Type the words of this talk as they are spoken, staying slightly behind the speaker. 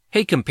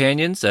Hey,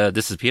 companions,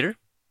 this is Peter.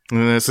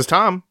 And this is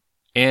Tom.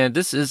 And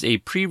this is a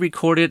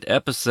pre-recorded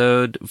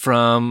episode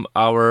from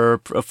our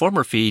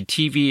former feed,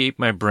 TV Ate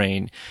My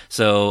Brain.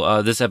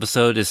 So this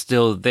episode is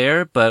still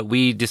there, but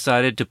we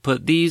decided to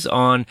put these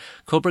on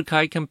Cobra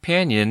Kai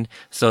Companion,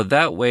 so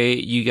that way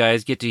you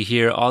guys get to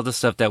hear all the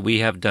stuff that we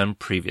have done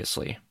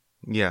previously.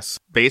 Yes.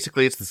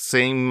 Basically, it's the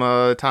same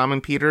Tom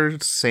and Peter,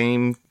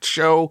 same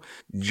show,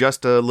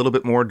 just a little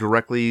bit more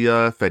directly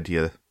fed to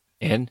you.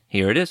 And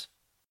here it is.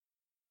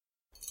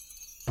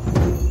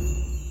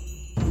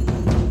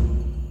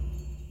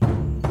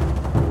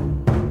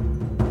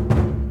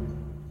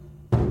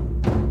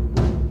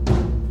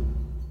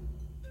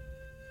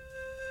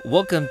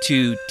 Welcome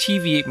to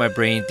TV Ate My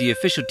Brain, the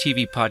official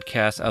TV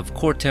podcast of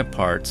Core Temp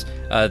Parts.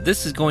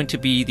 This is going to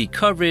be the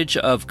coverage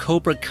of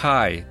Cobra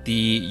Kai,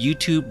 the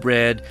YouTube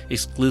Red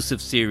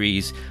exclusive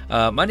series.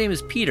 My name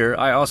is Peter.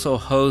 I also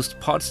host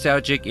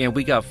Podstalgic and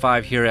We Got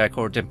 5 here at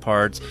Core Temp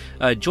Parts.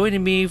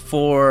 Joining me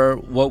for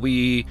what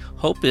we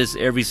hope is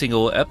every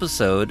single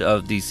episode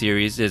of the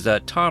series is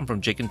Tom from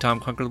Jake and Tom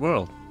Conquer the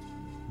World.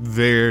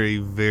 Very,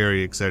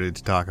 very excited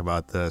to talk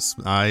about this.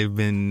 I've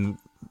been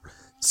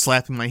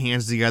slapping my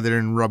hands together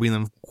and rubbing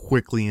them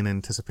quickly in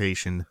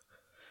anticipation.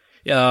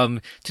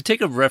 To take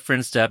a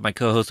reference that my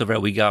co-host over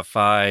at We Got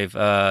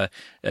 5,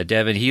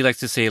 Devin, he likes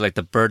to say like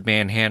the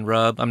Birdman hand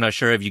rub. I'm not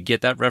sure if you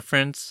get that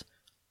reference.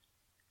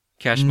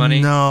 Cash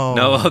Money?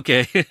 No,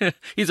 okay.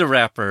 He's a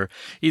rapper.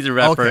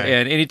 Okay.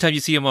 And anytime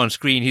you see him on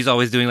screen, he's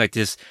always doing like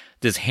this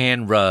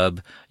hand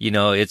rub. You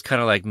know, it's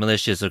kind of like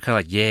malicious or kind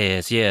of like,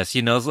 yes,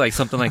 you know, it's like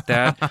something like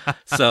that.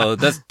 So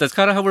that's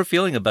kind of how we're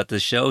feeling about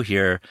this show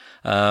here.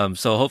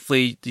 So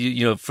hopefully,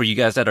 you know, for you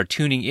guys that are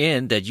tuning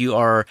in, that you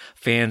are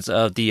fans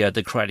of the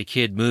Karate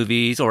Kid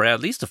movies, or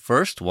at least the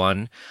first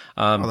one.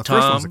 the Tom,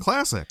 first one's a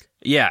classic.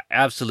 Yeah,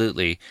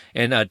 absolutely.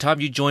 And Tom,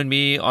 you joined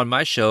me on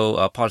my show,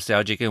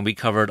 Podstalgic, and we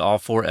covered all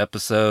 4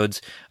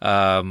 episodes,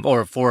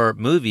 or 4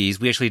 movies.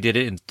 We actually did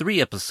it in 3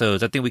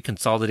 episodes. I think we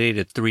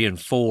consolidated 3 and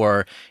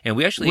 4, and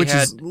we actually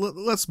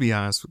let's be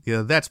honest with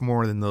you, that's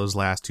more than those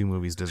last 2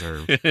 movies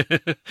deserve.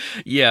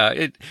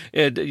 Yeah,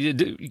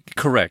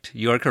 correct.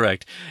 You are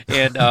correct.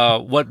 And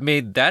what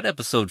made that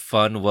episode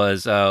fun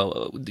was,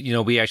 you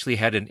know, we actually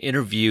had an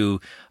interview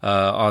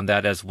on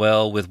that as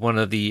well with one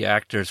of the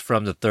actors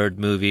from the 3rd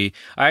movie.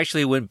 I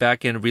actually went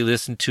back and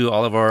re-listened to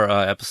all of our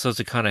episodes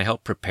to kind of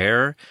help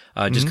prepare,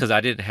 just because I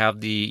didn't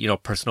have the, you know,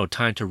 personal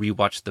time to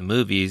rewatch the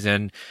movies.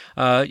 And,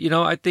 you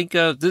know, I think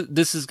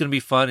this is going to be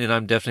fun, and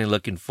I'm definitely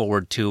looking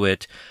forward to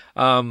it.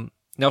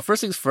 Now,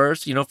 first things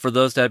first, you know, for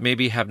those that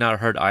maybe have not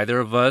heard either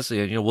of us,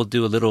 you know, we'll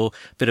do a little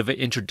bit of an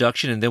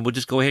introduction, and then we'll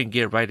just go ahead and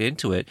get right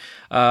into it.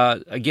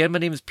 Again, my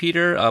name is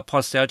Peter.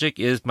 Podstalgic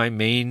is my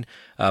main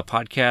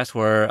podcast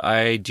where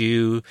I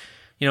do,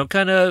 you know,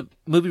 kind of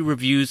movie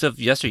reviews of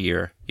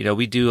yesteryear. You know,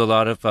 we do a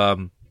lot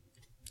of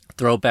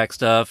throwback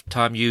stuff.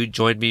 Tom, you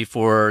joined me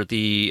for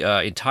the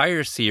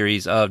entire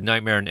series of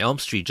Nightmare on Elm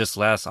Street just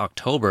last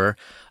October.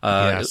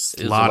 Yes,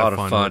 it was a lot of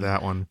fun with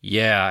that one.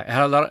 Yeah,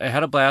 I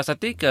had a blast. I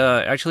think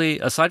actually,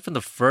 aside from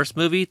the first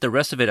movie, the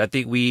rest of it, I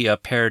think we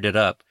paired it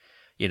up.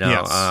 You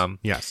know,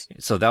 yes.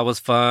 So that was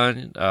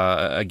fun.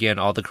 Again,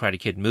 all the Karate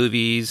Kid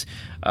movies,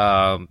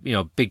 you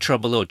know, Big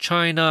Trouble in Little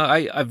China.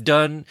 I've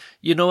done,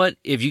 you know what?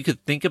 If you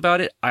could think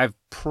about it, I've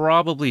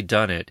probably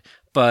done it,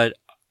 but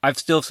I've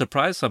still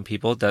surprised some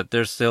people that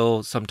there's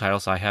still some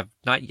titles I have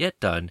not yet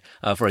done.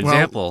 For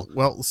example.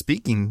 Well,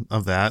 speaking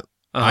of that,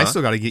 I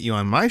still got to get you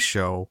on my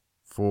show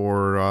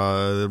for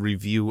the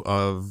review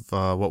of,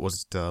 what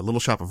was it, Little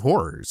Shop of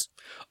Horrors.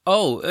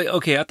 Oh,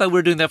 okay. I thought we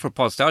were doing that for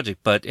Podstalgic,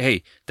 but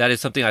hey, that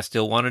is something I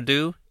still want to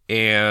do,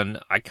 and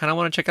I kind of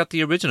want to check out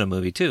the original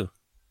movie too.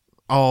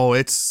 Oh,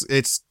 it's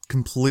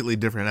completely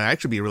different. It'd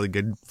actually be really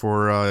good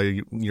for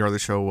your other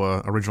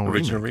show, Original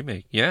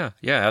Remake. Yeah,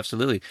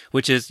 absolutely.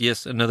 Which is,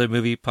 yes, another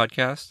movie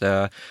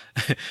podcast.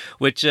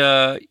 Which,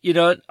 you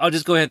know, I'll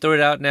just go ahead and throw it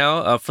out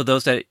now. For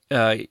those that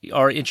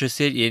are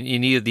interested in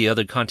any of the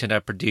other content I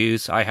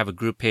produce, I have a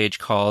group page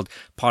called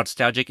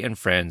Podstalgic and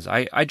Friends.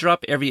 I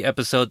drop every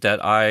episode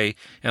that I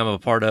am a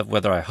part of,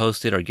 whether I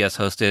host it or guest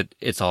host it.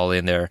 It's all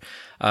in there.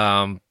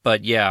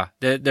 But yeah,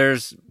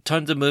 there's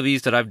tons of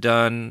movies that I've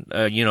done,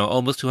 you know,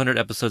 almost 200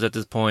 episodes at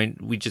this point.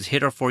 We just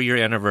hit our 4-year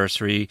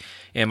anniversary,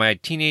 and my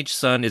teenage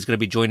son is going to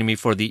be joining me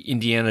for the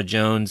Indiana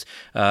Jones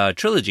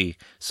trilogy.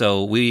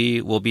 So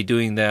we will be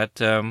doing that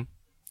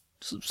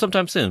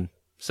sometime soon.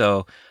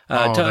 So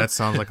that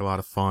sounds like a lot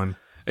of fun.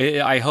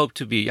 I hope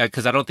to be,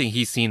 because I don't think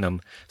he's seen them.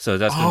 So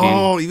that's going to be...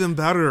 Oh, even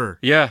better.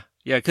 Yeah.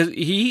 Yeah, because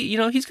he, you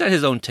know, he's got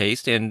his own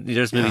taste, and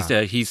there's movies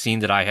that he's seen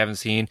that I haven't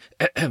seen.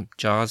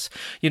 Jaws,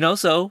 you know,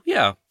 so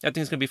yeah, I think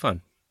it's going to be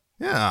fun.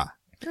 Yeah,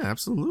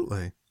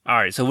 absolutely. All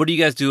right, so what do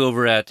you guys do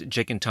over at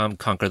Jake and Tom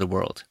Conquer the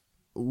World?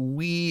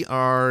 We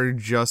are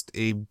just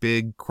a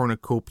big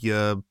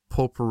cornucopia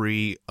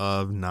potpourri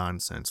of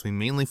nonsense. We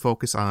mainly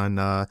focus on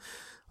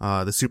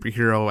the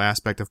superhero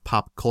aspect of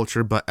pop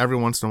culture, but every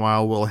once in a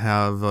while we'll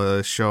have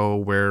a show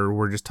where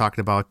we're just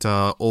talking about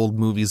old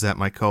movies that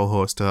my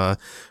co-host, for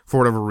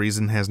whatever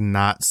reason, has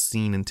not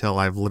seen until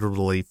I've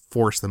literally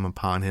forced them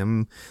upon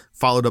him,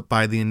 followed up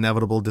by the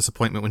inevitable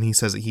disappointment when he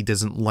says that he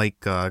doesn't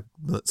like the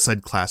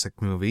said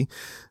classic movie.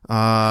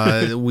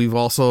 We've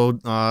also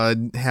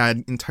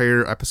had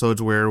entire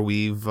episodes where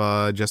we've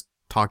just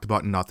talked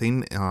about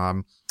nothing.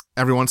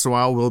 Every once in a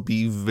while, we'll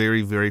be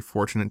very, very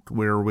fortunate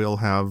where we'll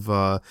have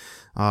a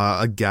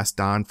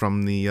guest on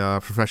from the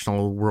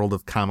professional world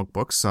of comic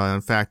books. In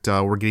fact,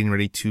 we're getting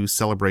ready to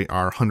celebrate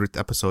our 100th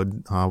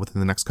episode within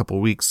the next couple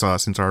of weeks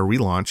since our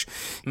relaunch.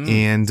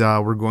 And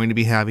we're going to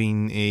be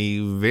having a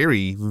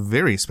very,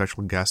 very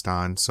special guest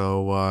on,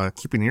 so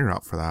keep an ear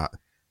out for that.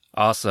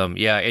 Awesome.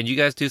 Yeah, and you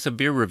guys do some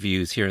beer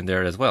reviews here and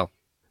there as well.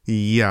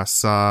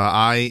 Yes,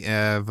 I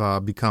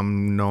have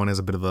become known as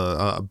a bit of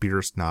a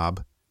beer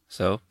snob.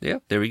 So, yeah,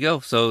 there we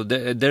go. So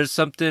there's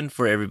something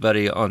for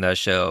everybody on that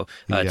show.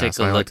 Yes, take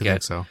a I look like to at.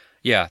 think so.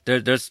 Yeah,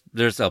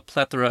 there's a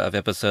plethora of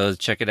episodes.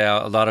 Check it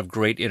out. A lot of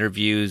great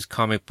interviews,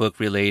 comic book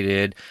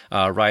related,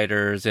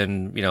 writers,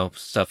 and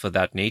stuff of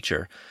that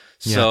nature.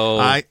 Yeah. So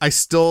I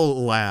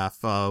still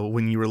laugh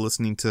when you were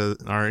listening to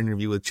our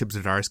interview with Chip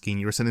Zdarsky and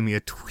you were sending me a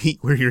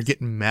tweet where you're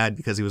getting mad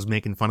because he was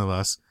making fun of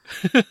us.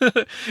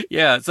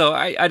 yeah, so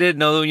I didn't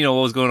know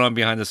what was going on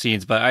behind the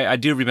scenes, but I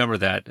do remember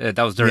that.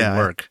 That was during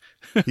work.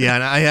 Yeah,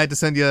 and I had to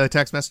send you a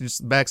text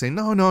message back saying,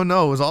 no,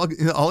 it was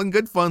all in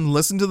good fun.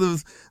 Listen to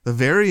the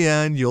very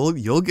end.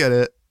 You'll get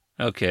it.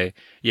 Okay.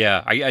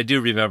 Yeah, I do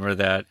remember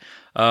that.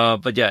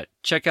 But yeah,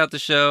 check out the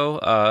show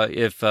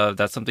if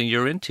that's something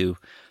you're into.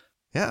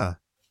 Yeah.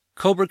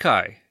 Cobra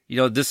Kai.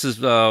 This is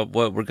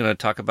what we're going to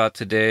talk about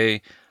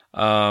today.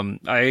 On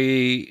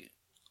the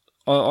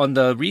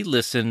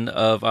re-listen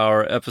of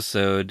our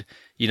episode,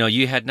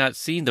 you had not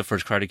seen the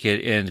first Karate Kid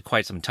in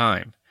quite some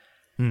time.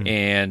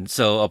 And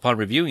so upon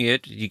reviewing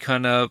it, you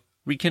kind of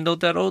rekindled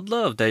that old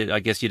love that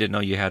I guess you didn't know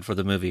you had for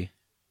the movie.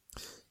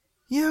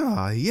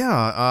 Yeah.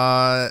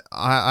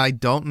 I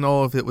don't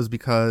know if it was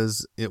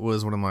because it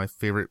was one of my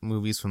favorite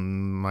movies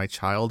from my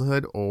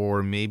childhood,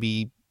 or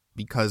maybe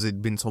because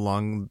it'd been so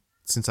long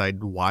since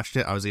I'd watched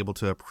it, I was able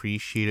to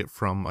appreciate it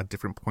from a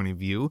different point of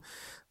view.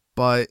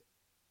 But,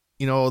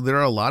 there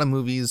are a lot of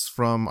movies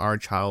from our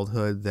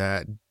childhood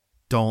that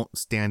don't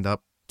stand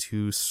up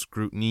to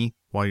scrutiny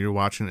while you're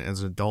watching it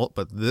as an adult,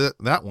 but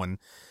that one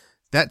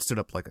stood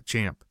up like a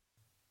champ.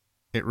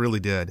 It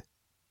really did.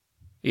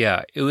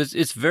 Yeah,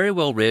 it's very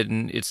well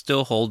written. It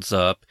still holds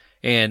up,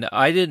 and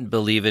I didn't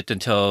believe it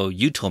until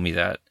you told me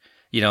that.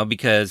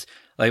 Because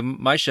like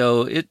my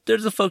show,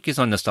 there's a focus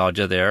on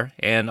nostalgia there,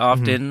 and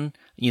often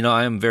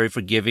I am very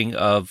forgiving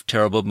of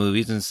terrible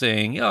movies and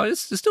saying,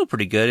 it's still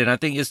pretty good, and I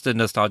think it's the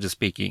nostalgia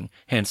speaking,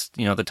 hence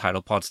the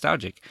title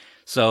Podstalgic.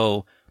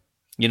 So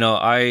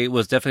I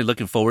was definitely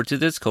looking forward to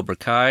this, Cobra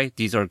Kai.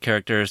 These are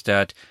characters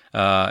that,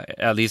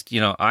 at least,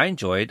 I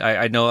enjoyed.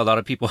 I know a lot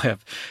of people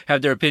have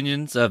their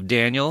opinions of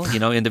Daniel,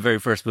 in the very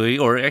first movie,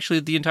 or actually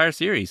the entire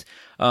series.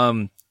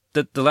 The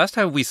last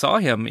time we saw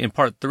him in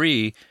part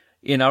 3,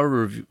 in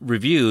our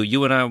review,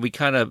 you and I, we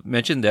kind of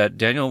mentioned that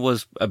Daniel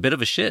was a bit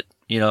of a shit,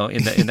 in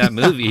that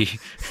movie.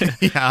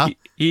 Yeah.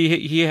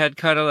 He had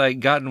kind of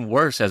like gotten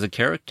worse as a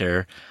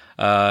character.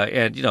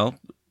 And,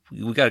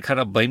 we got to kind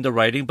of blame the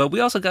writing, but we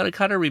also got to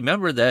kind of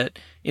remember that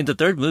in the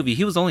third movie,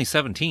 he was only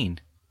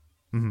 17.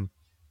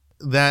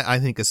 Mm-hmm. That I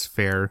think is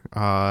fair.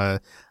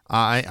 I've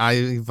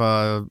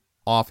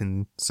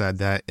often said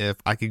that if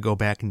I could go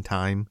back in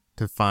time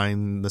to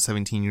find the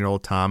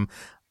 17-year-old Tom,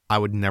 I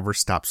would never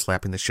stop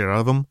slapping the shit out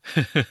of him.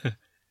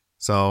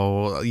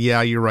 So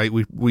yeah, you're right.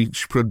 We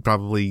should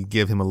probably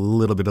give him a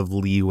little bit of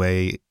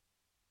leeway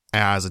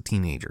as a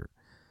teenager.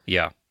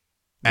 Yeah.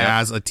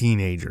 As a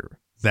teenager.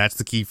 That's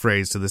the key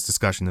phrase to this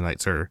discussion tonight,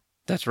 sir.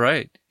 That's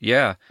right.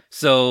 Yeah.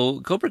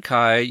 So Cobra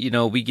Kai,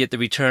 we get the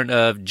return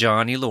of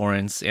Johnny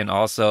Lawrence and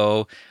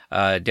also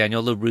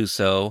Daniel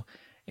LaRusso.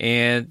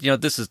 And,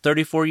 this is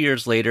 34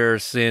 years later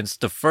since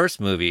the first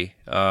movie,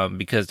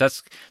 because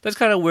that's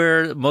kind of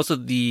where most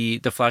of the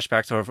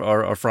flashbacks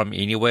are from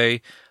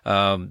anyway.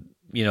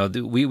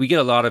 We get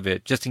a lot of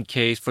it just in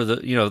case for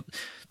the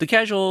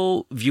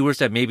casual viewers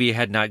that maybe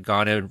had not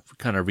gone and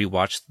kind of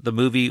rewatched the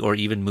movie or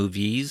even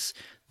movies.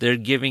 They're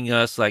giving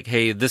us like,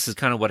 hey, this is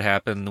kind of what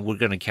happened. We're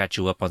going to catch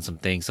you up on some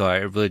things. So I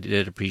really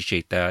did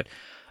appreciate that.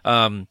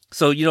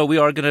 So, we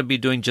are going to be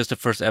doing just the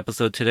first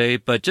episode today,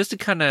 but just to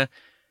kind of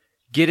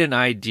get an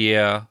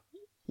idea,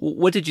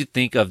 what did you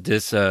think of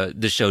this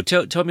show?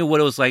 Tell me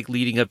what it was like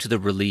leading up to the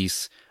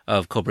release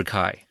of Cobra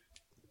Kai.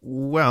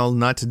 Well,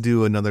 not to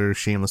do another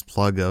shameless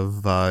plug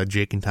of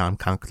Jake and Tom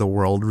Conquer the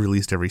World,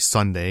 released every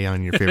Sunday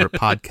on your favorite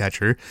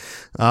podcatcher.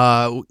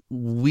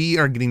 We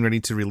are getting ready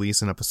to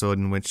release an episode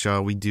in which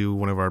we do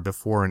one of our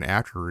before and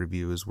after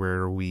reviews,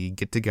 where we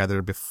get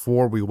together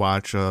before we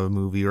watch a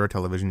movie or a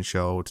television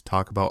show to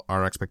talk about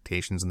our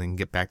expectations, and then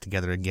get back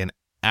together again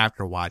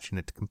after watching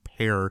it to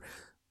compare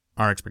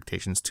our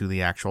expectations to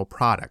the actual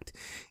product.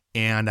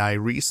 And I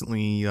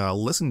recently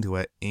listened to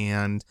it,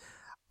 and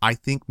I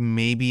think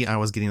maybe I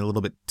was getting a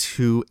little bit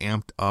too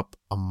amped up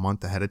a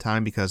month ahead of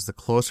time, because the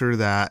closer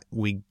that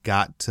we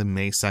got to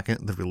May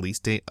 2nd, the release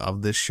date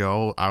of this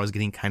show, I was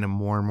getting kind of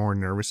more and more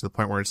nervous, to the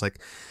point where it's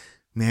like,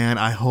 man,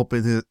 I hope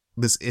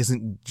this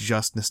isn't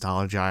just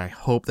nostalgia. I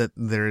hope that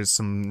there's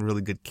some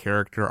really good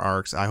character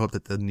arcs. I hope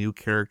that the new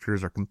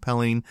characters are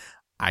compelling.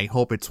 I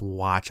hope it's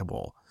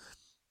watchable.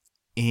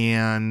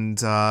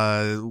 And,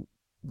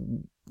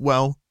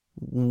 well,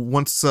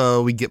 once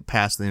we get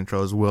past the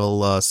intros,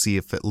 we'll see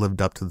if it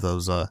lived up to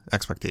those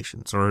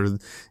expectations, or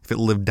if it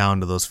lived down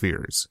to those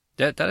fears.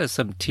 That is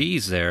some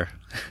tease there.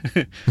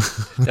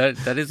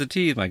 that is a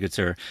tease, my good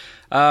sir.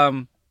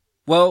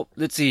 Well,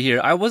 let's see here.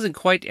 I wasn't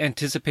quite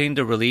anticipating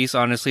the release,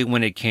 honestly,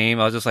 when it came.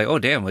 I was just like, oh,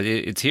 damn,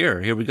 it's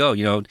here. Here we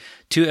go.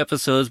 2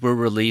 episodes were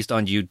released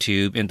on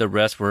YouTube, and the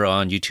rest were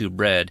on YouTube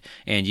Red.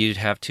 And you'd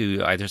have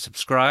to either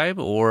subscribe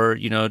or,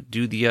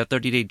 do the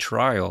 30-day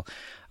trial.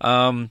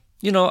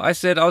 I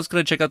said I was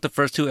going to check out the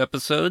first 2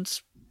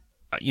 episodes.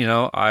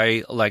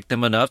 I liked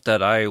them enough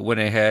that I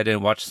went ahead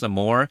and watched some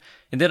more.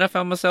 And then I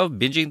found myself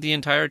binging the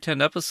entire 10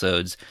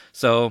 episodes.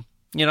 So,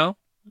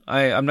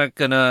 I'm not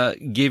going to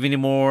give any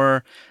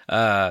more,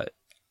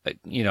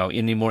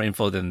 any more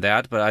info than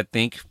that. But I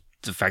think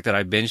the fact that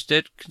I binged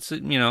it,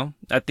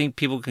 I think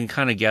people can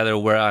kind of gather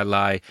where I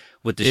lie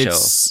with the show.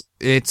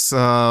 It's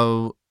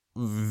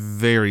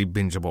very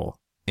bingeable.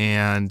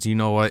 And you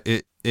know what?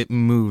 It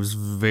moves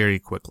very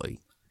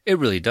quickly. It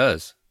really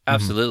does.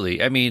 Absolutely.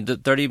 Mm-hmm. I mean, the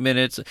 30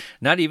 minutes,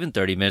 not even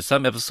 30 minutes.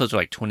 Some episodes are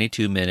like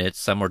 22 minutes.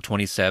 Some are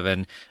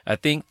 27. I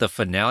think the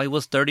finale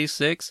was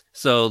 36.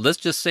 So let's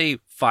just say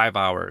 5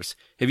 hours.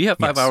 If you have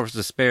 5 hours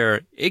to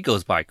spare, it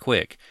goes by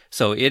quick.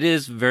 So it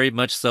is very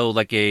much so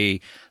like a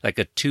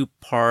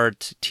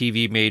 2-part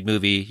TV made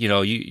movie.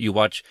 You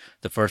watch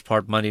the first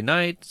part Monday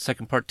night,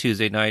 second part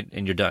Tuesday night,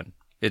 and you're done.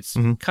 It's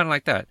kind of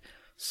like that.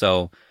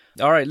 So,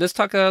 all right, let's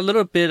talk a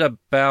little bit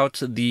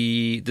about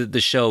the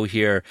show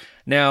here.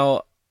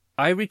 Now,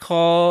 I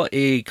recall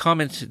a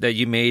comment that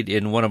you made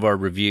in one of our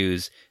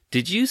reviews.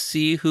 Did you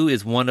see who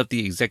is one of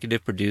the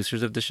executive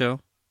producers of the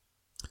show?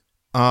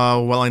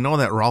 Well, I know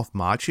that Ralph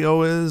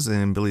Macchio is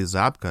and Billy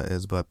Zabka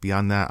is, but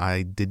beyond that,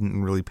 I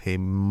didn't really pay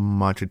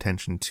much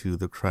attention to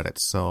the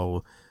credits.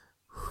 So,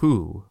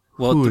 who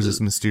is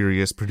this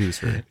mysterious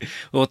producer?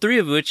 Well, 3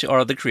 of which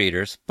are the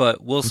creators,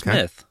 but Will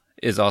Smith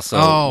is also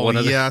one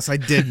of the... yes, I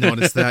did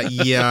notice that.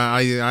 Yeah,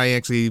 I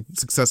actually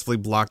successfully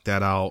blocked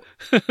that out.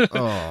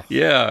 Oh.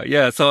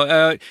 Yeah.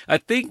 So I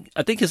think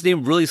his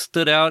name really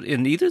stood out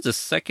in either the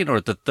second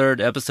or the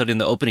third episode in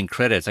the opening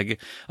credits.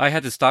 I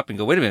had to stop and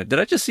go, wait a minute, did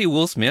I just see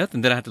Will Smith?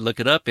 And then I had to look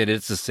it up, and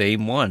it's the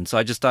same one. So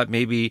I just thought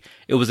maybe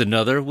it was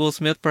another Will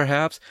Smith,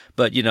 perhaps.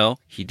 But,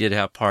 he did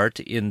have part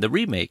in the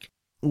remake.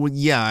 Well,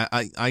 yeah,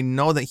 I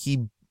know that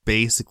he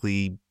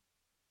basically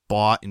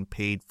bought and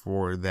paid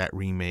for that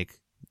remake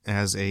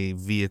as a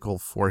vehicle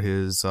for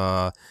his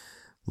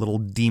little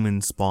demon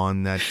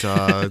spawn that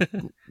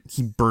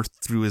he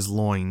birthed through his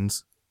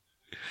loins.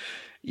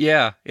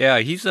 Yeah,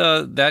 he's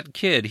that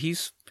kid.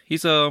 He's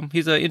an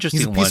interesting one.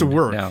 He's a piece of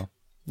work. Now.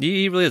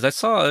 He really is. I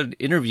saw an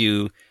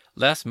interview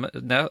last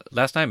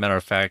night, matter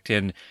of fact,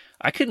 and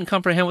I couldn't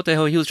comprehend what the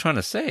hell he was trying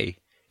to say.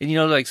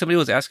 And somebody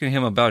was asking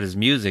him about his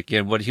music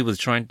and what he was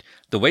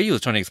the way he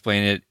was trying to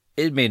explain it.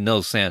 It made no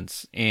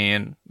sense,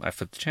 and I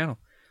flipped the channel.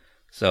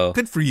 So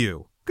good for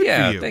you.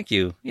 Yeah, thank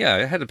you. Yeah,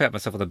 I had to pat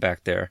myself on the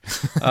back there.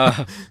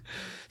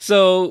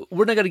 So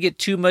we're not going to get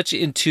too much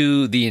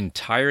into the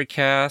entire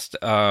cast.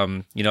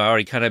 I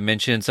already kind of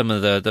mentioned some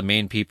of the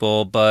main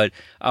people, but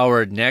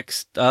our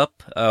next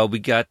up, we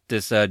got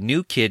this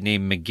new kid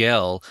named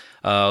Miguel,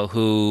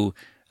 who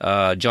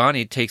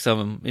Johnny takes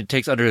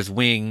under his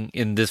wing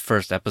in this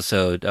first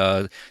episode.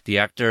 The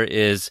actor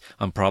is,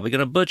 I'm probably going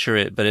to butcher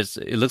it, but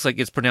it looks like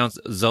it's pronounced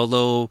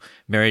Xolo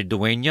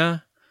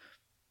Maridueña.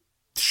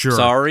 Sure.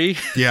 Sorry.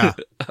 Yeah.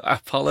 I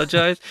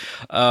apologize.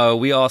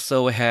 We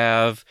also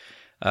have,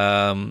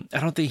 I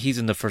don't think he's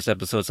in the first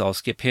episode, so I'll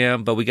skip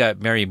him. But we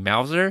got Mary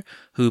Mauser,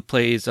 who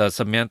plays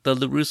Samantha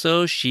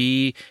LaRusso.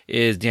 She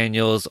is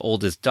Daniel's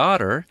oldest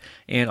daughter.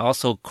 And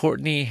also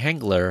Courtney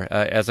Hengler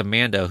as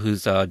Amanda,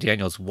 who's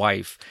Daniel's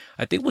wife.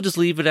 I think we'll just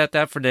leave it at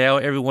that for now.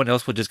 Everyone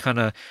else will just kind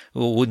of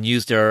wouldn't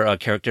use their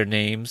character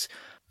names.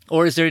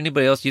 Or is there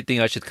anybody else you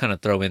think I should kind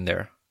of throw in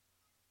there?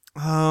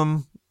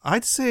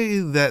 I'd say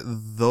that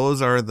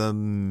those are the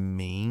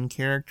main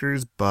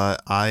characters,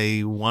 but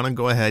I want to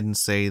go ahead and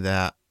say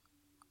that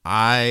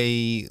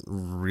I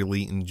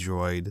really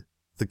enjoyed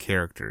the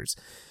characters.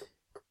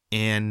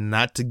 And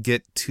not to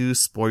get too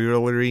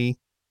spoilery,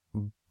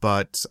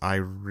 but I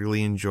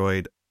really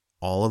enjoyed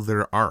all of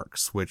their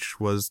arcs,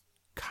 which was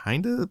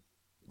kind of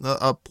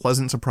a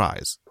pleasant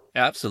surprise.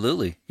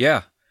 Absolutely.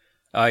 Yeah.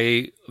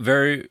 I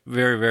very,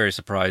 very, very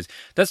surprised.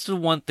 That's the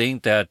one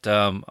thing that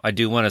I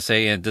do want to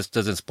say, and this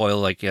doesn't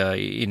spoil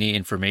any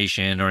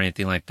information or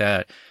anything like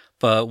that.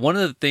 But one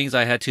of the things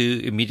I had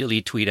to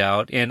immediately tweet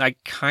out, and I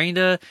kind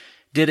of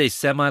did a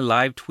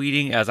semi-live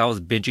tweeting as I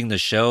was binging the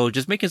show,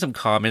 just making some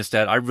comments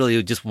that I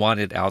really just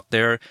wanted out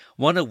there.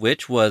 One of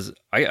which was,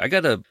 I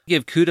gotta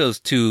give kudos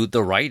to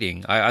the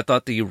writing. I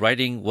thought the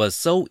writing was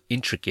so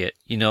intricate,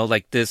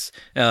 like this,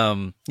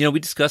 we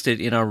discussed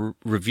it in our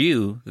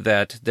review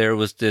that there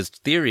was this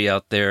theory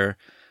out there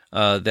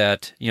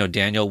that,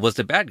 Daniel was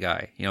the bad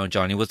guy,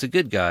 Johnny was the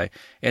good guy.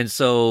 And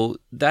so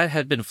that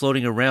had been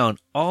floating around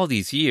all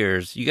these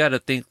years. You got to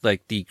think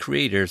like the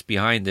creators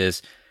behind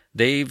this,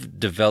 they've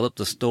developed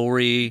the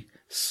story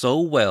so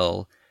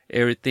well,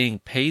 everything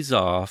pays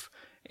off.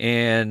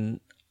 And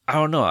I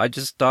don't know, I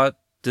just thought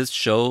this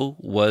show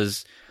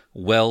was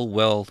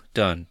well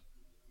done.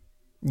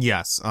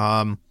 Yes.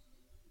 I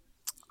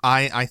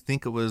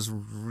think it was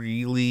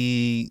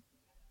really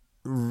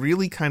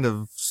kind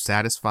of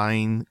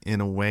satisfying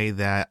in a way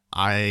that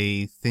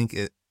I think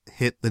it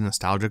hit the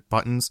nostalgic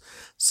buttons.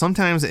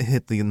 Sometimes it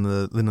hit the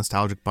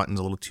nostalgic buttons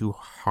a little too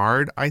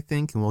hard, I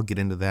think, and we'll get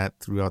into that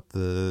throughout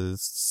the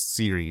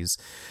series.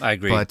 I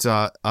agree. But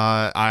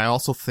I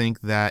also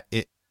think that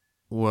it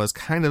was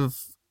kind of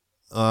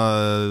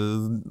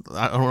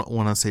I don't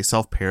want to say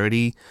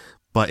self-parody,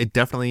 but it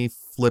definitely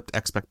flipped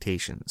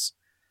expectations.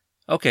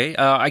 Okay,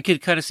 I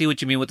could kind of see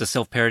what you mean with the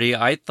self-parody.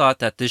 I thought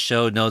that this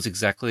show knows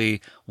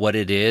exactly what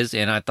it is,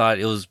 and I thought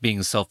it was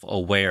being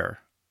self-aware.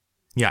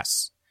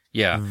 Yes.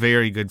 Yeah.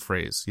 Very good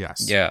phrase.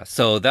 Yes. Yeah.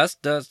 So that's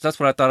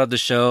what I thought of the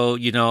show.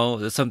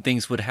 Some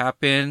things would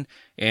happen,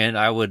 and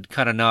I would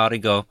kind of nod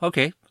and go,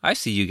 "Okay, I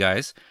see you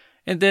guys."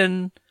 And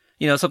then,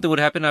 something would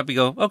happen, I'd be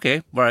go,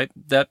 "Okay, all right,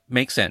 that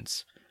makes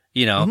sense."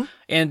 Mm-hmm.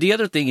 And the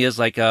other thing is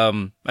like, I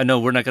know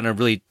we're not going to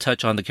really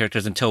touch on the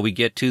characters until we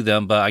get to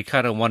them, but I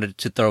kind of wanted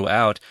to throw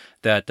out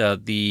that,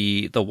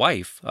 the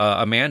wife,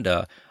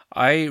 Amanda,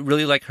 I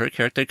really like her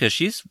character because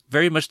she's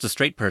very much the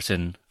straight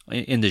person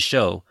in the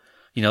show.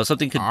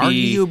 Something could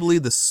be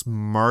arguably the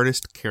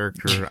smartest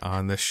character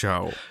on the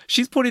show.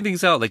 She's pointing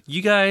things out like,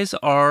 you guys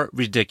are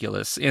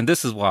ridiculous and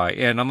this is why.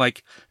 And I'm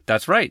like,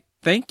 that's right.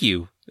 Thank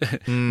you.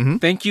 Mm-hmm.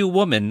 Thank you,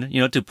 woman,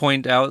 to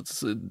point out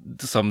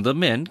some of the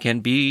men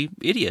can be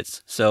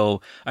idiots. So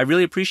I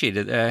really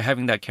appreciated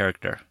having that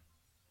character.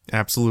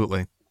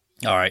 Absolutely.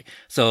 All right.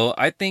 So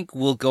I think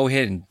we'll go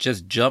ahead and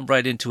just jump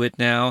right into it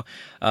now.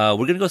 We're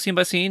going to go scene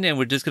by scene and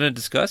we're just going to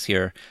discuss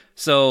here.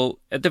 So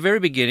at the very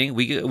beginning,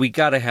 we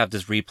got to have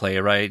this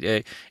replay,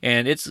 right?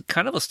 And it's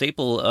kind of a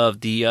staple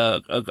of the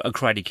a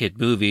Karate Kid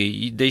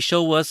movie. They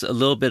show us a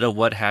little bit of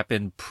what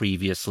happened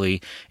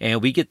previously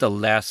and we get the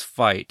last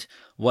fight.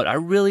 What I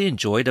really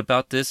enjoyed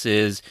about this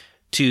is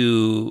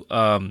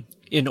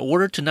in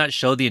order to not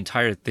show the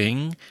entire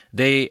thing,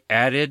 they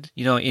added,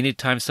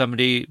 anytime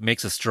somebody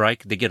makes a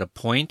strike, they get a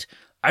point.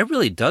 I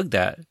really dug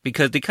that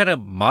because they kind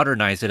of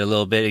modernized it a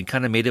little bit and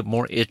kind of made it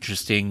more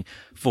interesting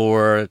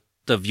for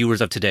the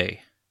viewers of today.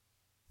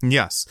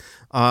 Yes.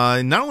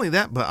 Not only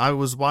that, but I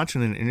was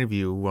watching an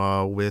interview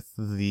with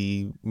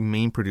the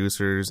main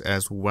producers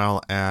as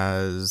well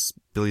as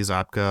Billy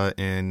Zabka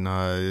and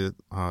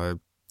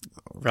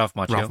Ralph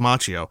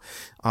Macchio.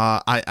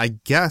 I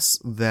guess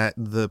that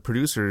the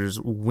producers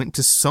went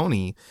to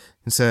Sony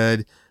and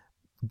said,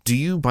 do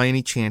you by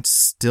any chance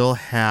still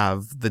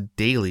have the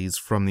dailies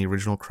from the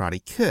original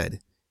Karate Kid?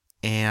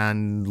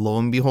 And lo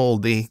and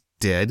behold, they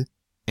did.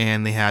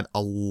 And they had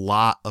a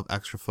lot of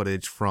extra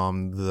footage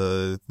from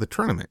the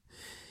tournament.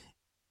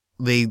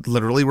 They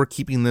literally were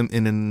keeping them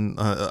in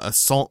a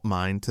salt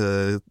mine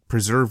to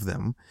preserve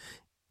them.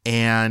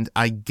 And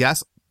I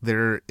guess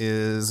there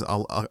is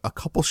a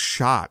couple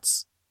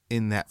shots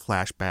in that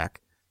flashback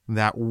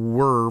that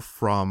were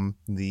from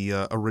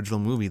the original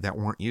movie that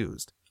weren't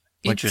used.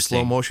 Like the Interesting.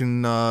 slow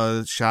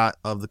motion shot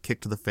of the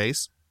kick to the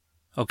face.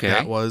 Okay.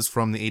 That was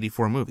from the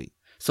 84 movie.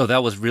 So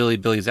that was really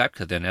Billy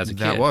Zabka then as a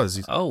kid? That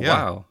was. Oh, yeah.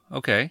 wow.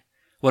 Okay.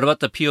 What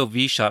about the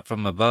POV shot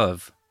from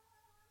above?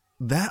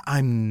 That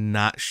I'm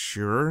not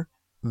sure.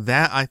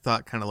 That I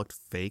thought kind of looked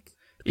fake.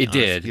 It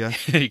did. Yeah.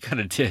 It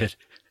kind of did.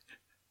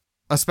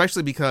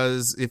 Especially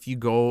because if you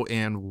go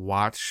and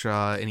watch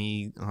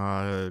any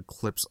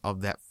clips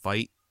of that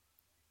fight,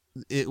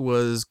 it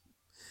was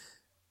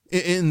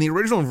in the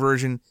original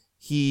version,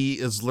 he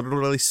is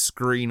literally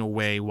scurrying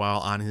away while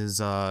on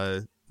his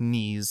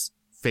knees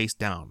face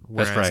down.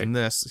 Whereas That's right. in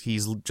this,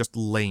 he's just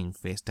laying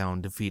face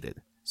down,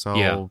 defeated.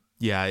 So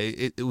yeah,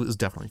 it was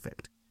definitely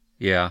faked.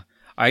 Yeah.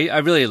 I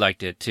really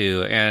liked it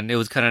too, and it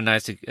was kind of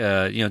nice to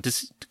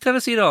to kind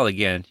of see it all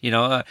again.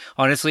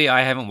 Honestly,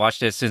 I haven't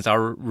watched it since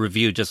our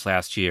review just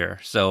last year,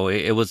 so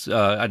it was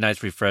a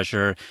nice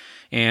refresher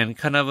and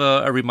kind of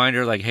a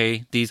reminder. Like,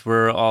 hey, these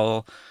were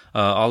all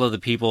of the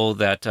people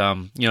that they're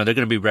going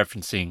to be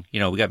referencing. We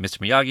got Mr.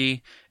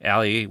 Miyagi,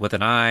 Ali with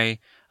an I.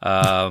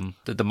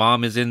 The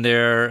mom is in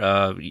there,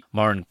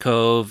 Martin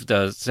Kove,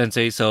 the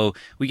sensei. So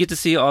we get to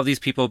see all these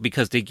people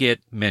because they get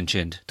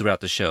mentioned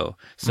throughout the show.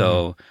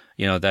 So,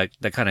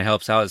 that kind of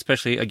helps out,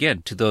 especially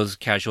again, to those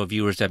casual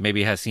viewers that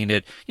maybe have seen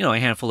it, a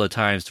handful of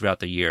times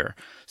throughout the year.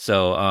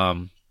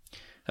 So,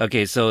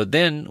 okay. So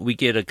then we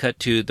get a cut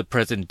to the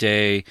present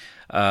day.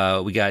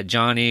 We got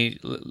Johnny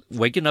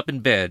waking up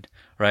in bed,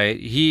 right?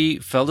 He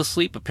fell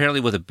asleep apparently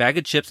with a bag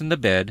of chips in the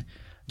bed.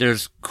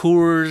 There's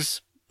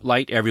Coors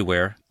Light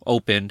everywhere,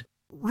 opened.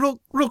 Real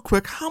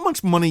quick, how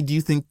much money do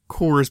you think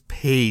Coors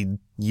paid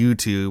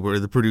YouTube or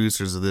the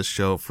producers of this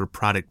show for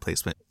product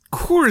placement?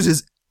 Coors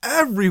is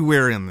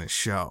everywhere in this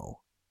show.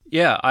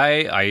 Yeah,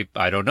 I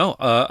don't know.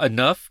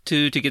 Enough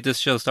to get this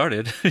show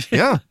started.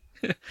 Yeah.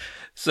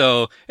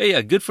 So, hey,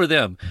 yeah, good for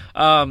them.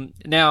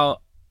 Now,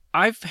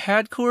 I've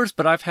had Coors,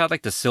 but I've had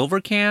like the silver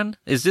can.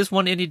 Is this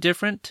one any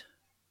different?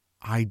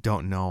 I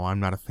don't know. I'm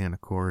not a fan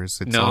of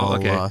Coors. It's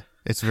okay.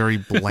 It's very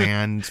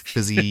bland,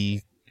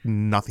 fizzy,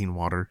 nothing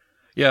water.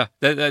 Yeah,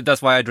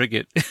 that's why I drink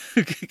it,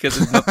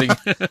 because it's nothing.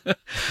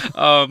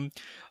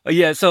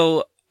 Yeah,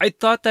 so I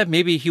thought that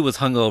maybe he was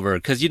hungover,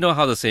 because you know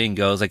how the saying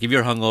goes, like if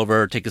you're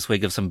hungover, take a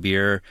swig of some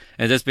beer,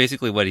 and that's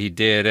basically what he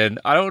did. And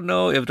I don't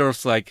know if there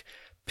was like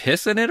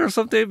piss in it or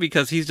something,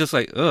 because he's just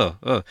like,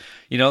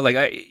 you know, like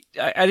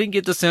I didn't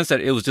get the sense that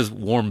it was just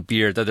warm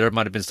beer, that there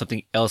might have been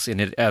something else in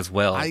it as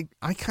well.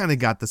 I kind of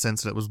got the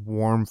sense that it was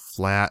warm,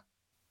 flat,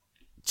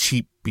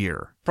 cheap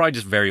beer. Probably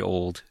just very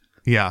old.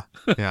 Yeah.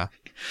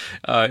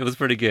 It was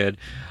pretty good.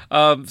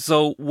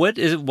 So what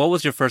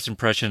was your first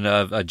impression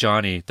of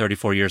Johnny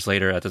 34 years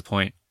later at this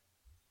point?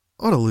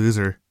 What a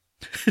loser.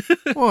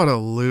 What a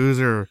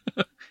loser.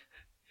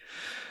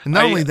 And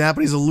not only that,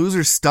 but he's a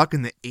loser stuck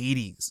in the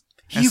 80s.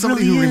 As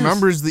somebody who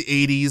remembers the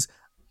 80s,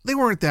 they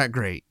weren't that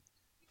great.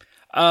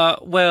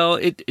 Well,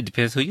 it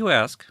depends who you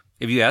ask.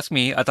 If you ask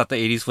me, I thought the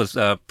 80s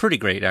was pretty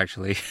great,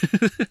 actually.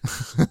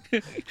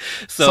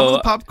 Some of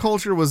the pop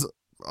culture was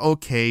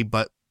okay,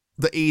 but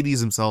the 80s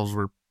themselves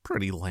were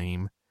pretty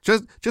lame.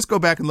 Just go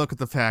back and look at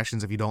the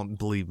fashions if you don't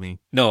believe me.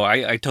 No,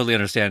 I totally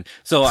understand.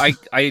 So I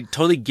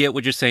totally get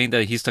what you're saying,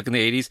 that he's stuck in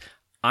the 80s.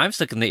 I'm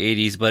stuck in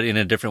the 80s, but in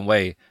a different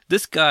way.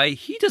 This guy,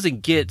 he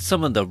doesn't get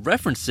some of the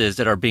references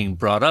that are being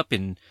brought up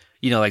in,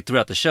 you know, like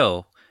throughout the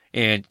show.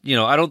 And, you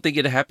know, I don't think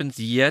it happens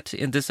yet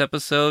in this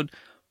episode,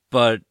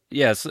 but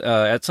yes,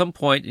 at some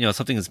point, you know,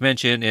 something is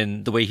mentioned,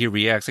 and the way he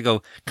reacts, I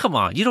go, come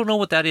on, you don't know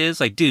what that is?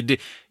 Like, dude,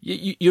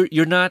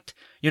 you're not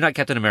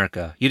Captain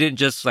America. You didn't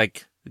just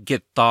like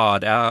get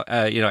thawed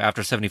out, you know,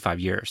 after 75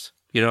 years,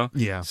 you know?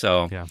 Yeah.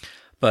 So, yeah.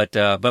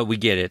 But we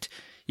get it.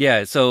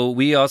 Yeah. So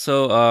we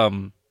also,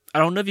 I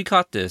don't know if you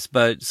caught this,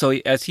 but so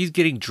as he's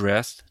getting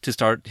dressed to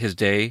start his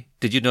day,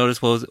 did you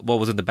notice what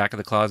was in the back of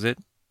the closet?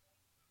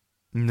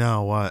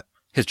 No, what?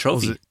 His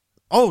trophy.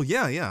 Oh,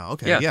 yeah.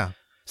 Okay, yeah.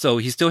 So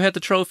he still had the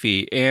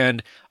trophy,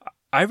 and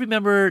I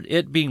remember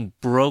it being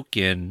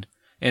broken,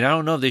 and I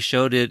don't know if they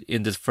showed it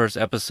in this first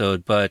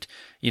episode, but,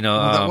 you know...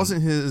 Well,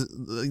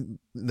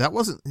 that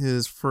wasn't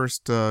his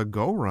first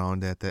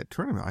go-round at that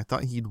tournament. I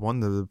thought he'd won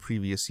the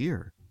previous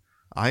year.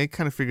 I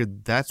kind of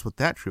figured that's what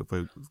that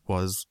trophy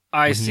was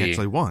when he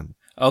actually won.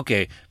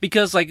 Okay,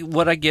 because like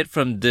what I get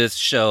from this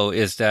show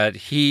is that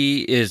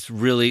he is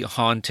really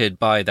haunted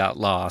by that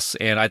loss,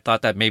 and I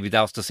thought that maybe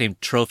that was the same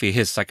trophy,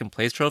 his second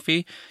place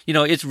trophy. You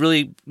know, it's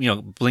really, you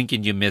know, blink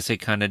and you miss it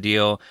kind of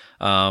deal.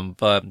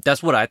 But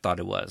that's what I thought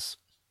it was.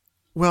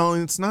 Well,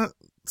 it's not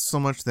so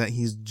much that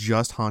he's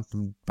just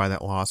haunted by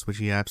that loss, which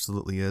he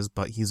absolutely is,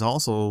 but he's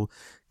also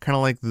kind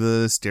of like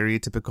the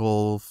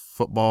stereotypical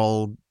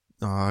football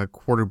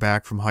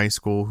quarterback from high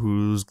school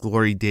whose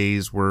glory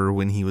days were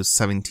when he was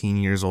 17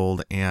 years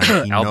old, and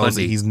he knows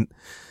that he's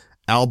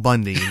Al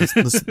Bundy.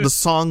 The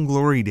song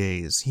Glory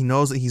Days. He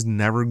knows that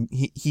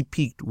he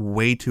peaked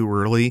way too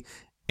early,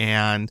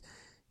 and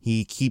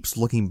he keeps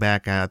looking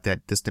back at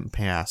that distant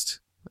past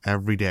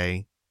every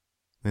day.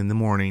 In the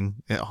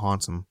morning, it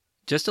haunts him.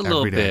 Just a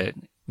little bit.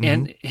 Mm-hmm.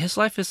 And his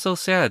life is so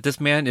sad.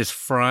 This man is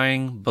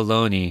frying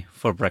bologna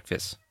for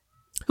breakfast.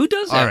 Who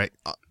does that? All right.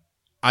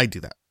 I do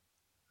that.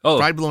 Oh,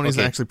 fried bologna is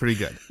actually pretty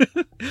good.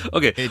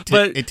 Okay,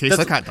 it tastes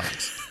like hot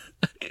dogs.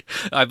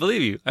 I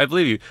believe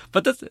you.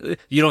 But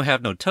you don't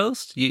have no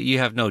toast. You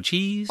have no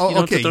cheese. Oh, you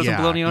don't okay, throw some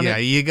bologna on it. Yeah,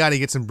 you got to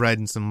get some bread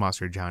and some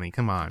mustard, Johnny.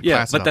 Come on, yeah,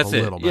 class but it that's up a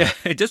it. little bit.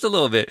 Yeah, just a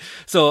little bit.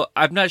 So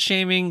I'm not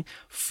shaming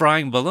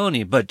frying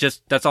bologna, but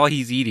just that's all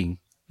he's eating.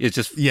 It's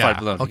just fried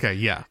bologna. Okay,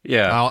 yeah.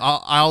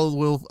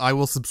 I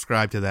will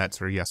subscribe to that,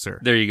 sir. Yes, sir.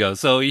 There you go.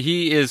 So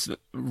he is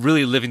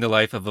really living the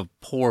life of a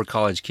poor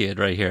college kid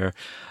right here.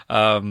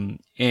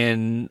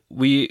 And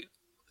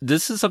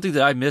this is something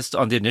that I missed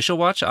on the initial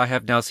watch. I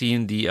have now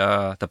seen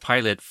the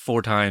pilot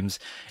 4 times.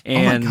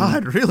 And oh my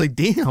God, really?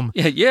 Damn.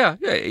 Yeah.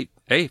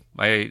 Hey,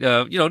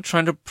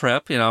 trying to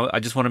prep, I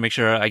just want to make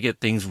sure I get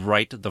things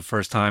right the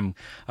first time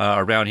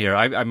around here.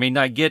 I may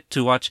not get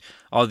to watch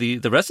all the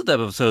rest of the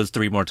episodes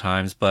 3 more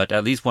times, but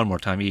at least 1 more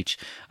time each.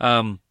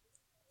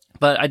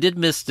 But I did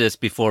miss this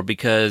before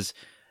because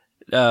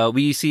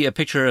we see a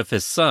picture of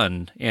his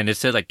son, and it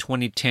said like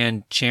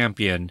 2010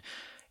 champion.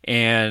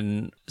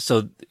 And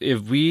so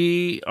if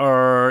we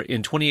are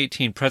in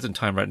 2018 present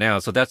time right now,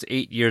 so that's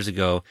 8 years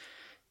ago,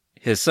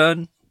 his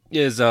son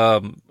is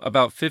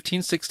about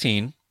 15,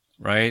 16,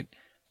 right?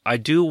 I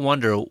do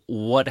wonder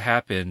what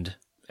happened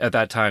at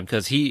that time,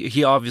 because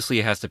he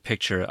obviously has the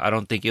picture. I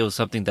don't think it was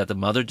something that the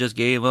mother just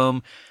gave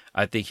him.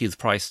 I think he's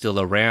probably still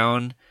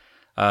around.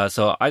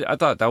 So I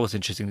thought that was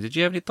interesting. Did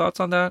you have any thoughts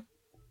on that?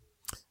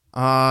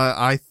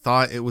 I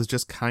thought it was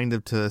just kind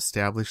of to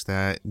establish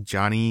that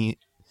Johnny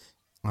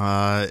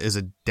is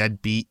a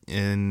deadbeat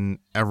in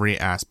every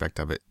aspect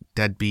of it.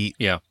 Deadbeat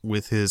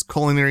with his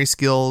culinary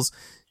skills.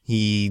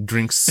 He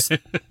drinks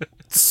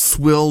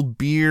swill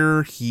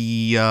beer.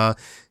 He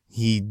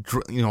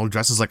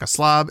dresses like a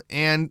slob,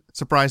 and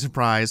surprise,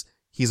 surprise,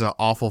 he's an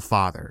awful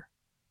father.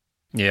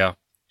 Yeah.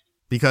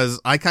 Because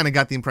I kind of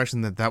got the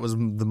impression that was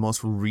the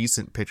most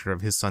recent picture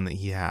of his son that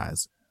he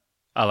has.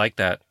 I like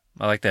that.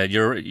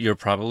 You're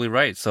probably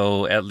right.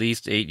 So at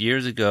least 8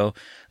 years ago,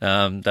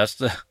 I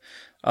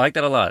like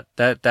that a lot.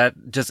 That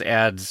just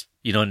adds,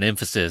 an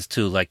emphasis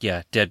to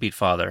deadbeat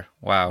father.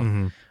 Wow.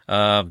 Mm-hmm.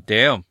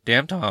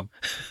 Damn, Tom.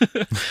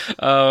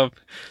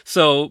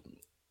 So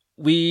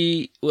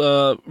we,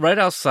 right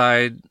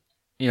outside,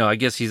 I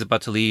guess he's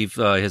about to leave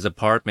his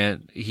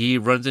apartment. He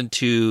runs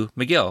into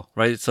Miguel,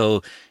 right?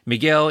 So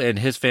Miguel and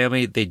his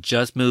family, they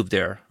just moved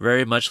there.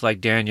 Very much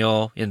like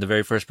Daniel in the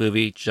very first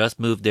movie, just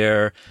moved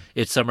there.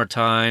 It's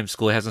summertime.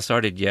 School hasn't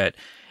started yet.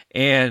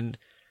 And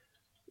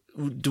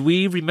do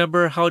we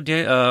remember how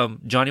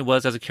Johnny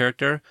was as a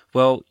character?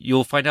 Well,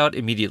 you'll find out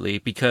immediately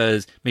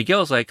because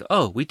Miguel's like,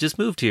 oh, we just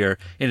moved here.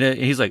 And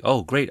he's like,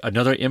 oh, great,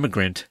 another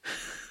immigrant.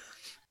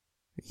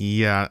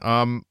 Yeah.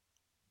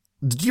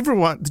 Did you ever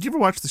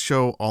watch the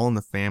show All in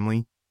the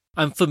Family?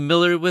 I'm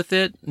familiar with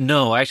it.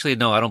 No, actually,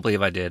 no, I don't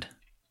believe I did.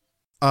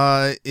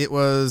 It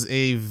was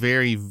a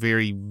very,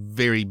 very,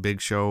 very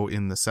big show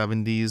in the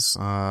 70s.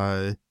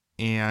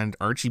 And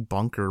Archie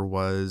Bunker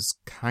was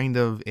kind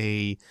of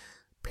a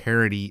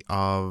parody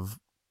of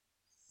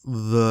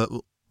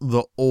the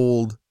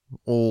old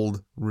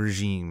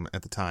regime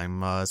at the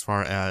time, as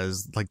far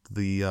as like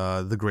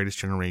the Greatest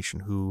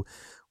Generation, who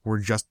were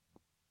just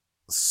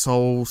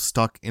so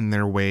stuck in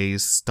their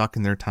ways, stuck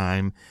in their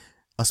time,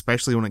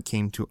 especially when it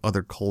came to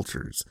other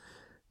cultures.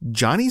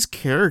 Johnny's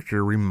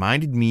character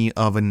reminded me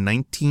of a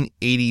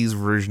 1980s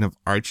version of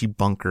Archie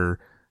Bunker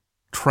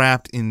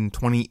trapped in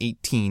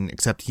 2018,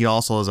 except he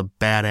also is a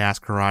badass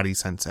karate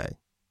sensei.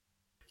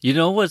 You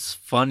know what's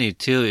funny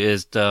too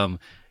is,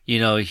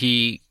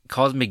 he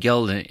calls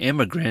Miguel an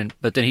immigrant,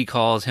 but then he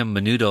calls him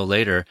Menudo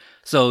later.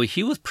 So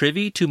he was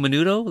privy to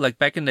Menudo like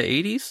back in the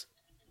 80s?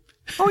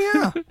 Oh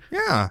yeah,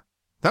 yeah.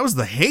 That was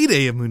the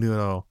heyday of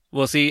Menudo.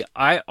 Well, see,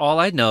 all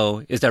I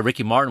know is that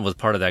Ricky Martin was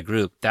part of that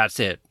group. That's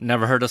it.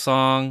 Never heard a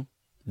song.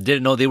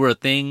 Didn't know they were a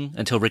thing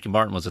until Ricky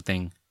Martin was a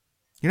thing.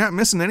 You're not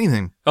missing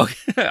anything.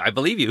 Okay, I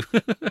believe you.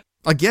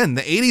 Again,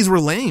 the 80s were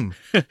lame.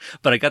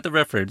 But I got the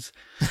reference.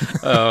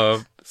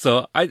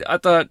 So I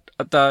thought,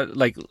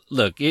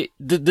 look,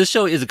 this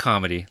show is a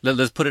comedy.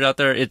 Let's put it out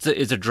there. It's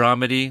a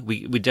dramedy.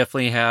 We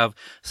definitely have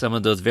some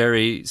of those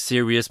very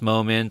serious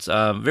moments.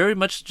 Very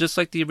much just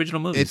like the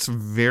original movies. It's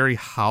very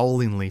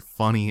howlingly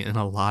funny in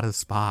a lot of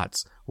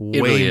spots.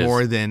 It Way really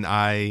more is. than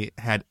I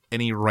had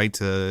any right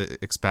to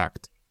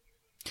expect.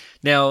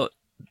 Now,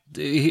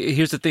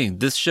 here's the thing.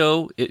 This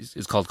show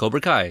is called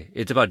Cobra Kai.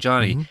 It's about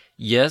Johnny. Mm-hmm.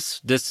 Yes,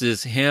 this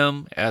is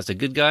him as a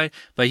good guy,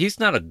 but he's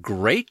not a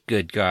great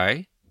good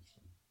guy,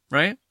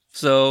 right?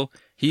 So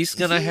he's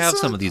going to have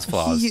some of these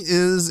flaws. He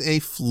is a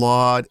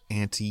flawed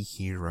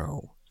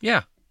anti-hero.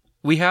 Yeah,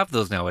 we have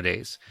those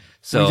nowadays.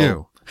 So, We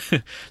do.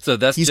 So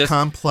that's He's just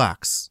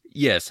complex.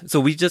 yes. So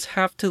we just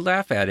have to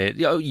laugh at it.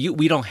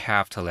 We don't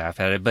have to laugh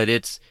at it, but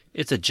it's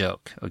a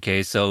joke.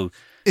 Okay, so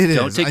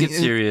don't take it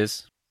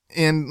serious.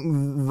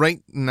 And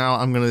right now,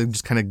 I'm going to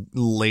just kind of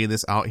lay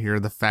this out here.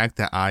 The fact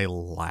that I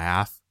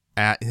laugh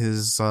at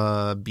his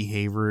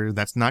behavior,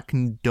 that's not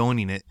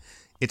condoning it.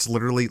 It's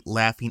literally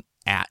laughing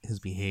at his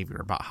behavior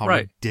about how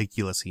Right.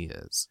 ridiculous he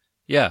is.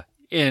 Yeah,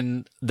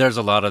 and there's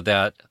a lot of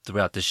that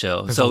throughout the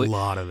show. There's So a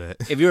lot of it.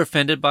 if you're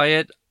offended by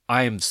it,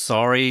 I am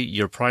sorry.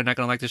 You're probably not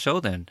going to like the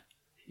show then.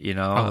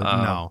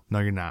 No,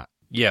 you're not.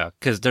 Yeah,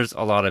 because there's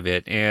a lot of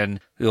it, and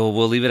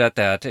we'll leave it at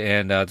that.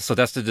 And so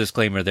that's the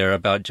disclaimer there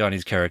about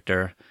Johnny's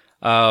character.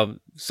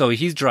 So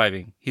he's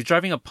driving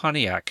a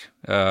Pontiac,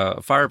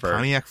 Firebird.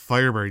 Pontiac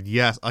Firebird,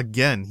 yes.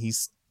 Again, he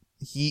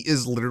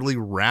is literally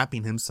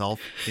wrapping himself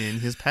in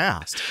his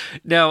past.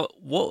 Now,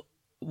 what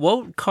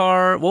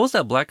was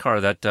that black car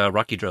that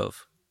Rocky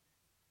drove?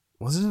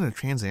 Wasn't it a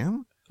Trans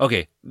Am?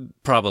 Okay,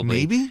 probably.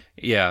 Maybe?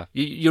 Yeah,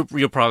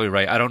 you're probably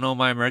right. I don't know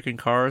my American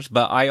cars,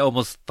 but I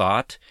almost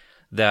thought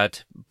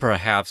that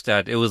perhaps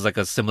that it was like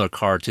a similar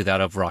car to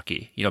that of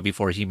Rocky,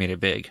 before he made it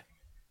big.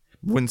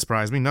 Wouldn't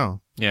surprise me,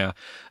 no. Yeah.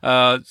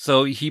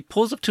 So he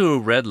pulls up to a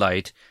red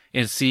light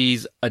and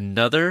sees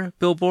another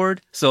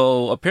billboard.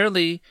 So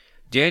apparently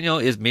Daniel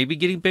is maybe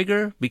getting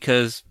bigger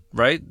because,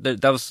 right?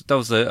 That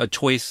was a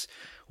choice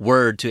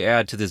word to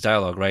add to this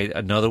dialogue, right?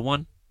 Another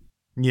one.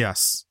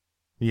 Yes.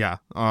 Yeah.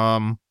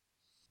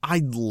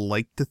 I'd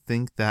like to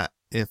think that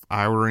if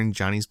I were in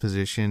Johnny's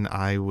position,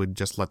 I would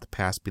just let the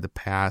past be the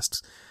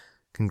past,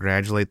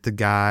 congratulate the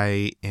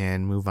guy,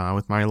 and move on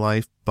with my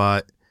life.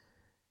 But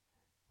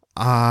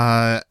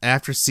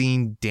after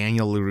seeing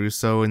Daniel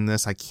LaRusso in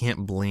this, I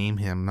can't blame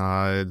him.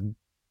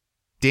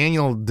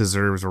 Daniel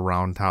deserves a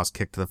roundhouse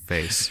kick to the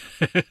face.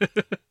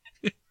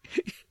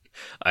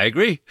 I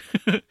agree.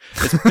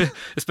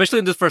 Especially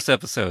in this first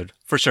episode,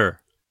 for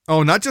sure.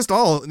 Oh, not just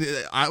all.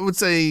 I would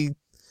say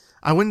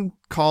I wouldn't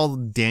call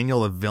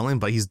Daniel a villain,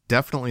 but he's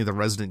definitely the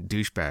resident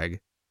douchebag.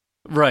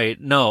 Right.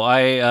 No,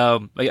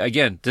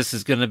 again, this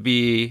is going to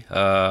be,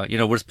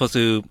 we're supposed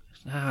to,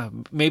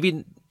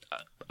 maybe,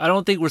 I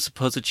don't think we're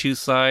supposed to choose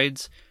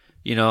sides,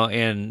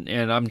 and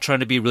I'm trying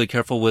to be really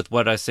careful with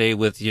what I say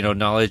with,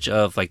 knowledge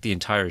of like the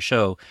entire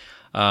show.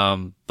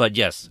 But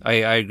yes, I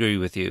agree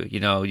with you.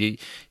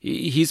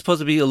 He's supposed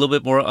to be a little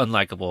bit more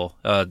unlikable,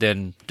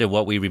 than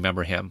what we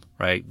remember him,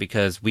 right?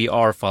 Because we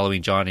are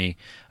following Johnny,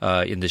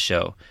 in the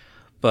show.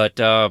 But,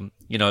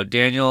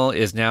 Daniel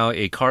is now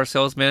a car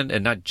salesman,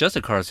 and not just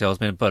a car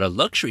salesman, but a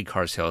luxury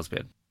car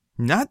salesman.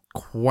 Not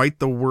quite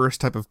the worst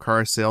type of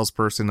car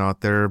salesperson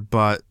out there,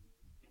 but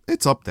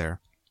it's up there.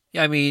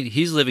 Yeah, I mean,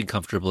 he's living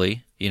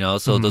comfortably,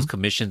 so those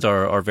commissions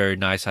are very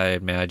nice, I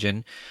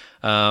imagine.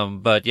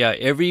 But yeah,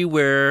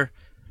 everywhere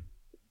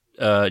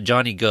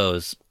Johnny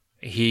goes,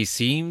 he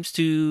seems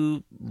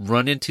to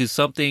run into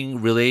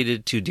something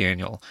related to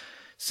Daniel.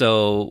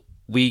 So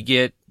we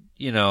get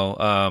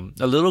a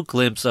little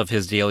glimpse of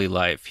his daily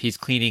life. He's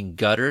cleaning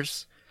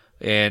gutters,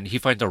 and he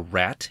finds a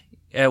rat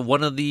at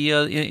one of the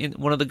in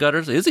one of the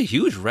gutters. It's a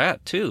huge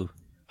rat too.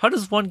 How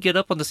does one get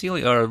up on the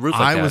ceiling or roof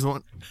like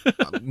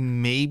that?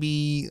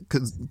 Maybe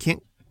because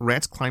can't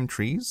rats climb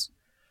trees?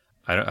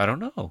 I don't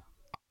know.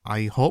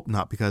 I hope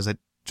not, because it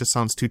just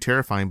sounds too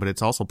terrifying. But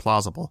it's also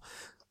plausible.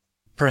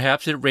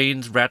 Perhaps it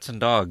rains rats and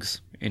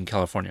dogs in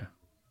California,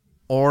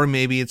 or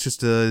maybe it's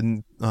just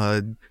a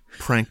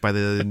prank by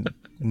the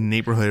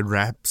neighborhood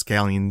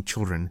rapscallion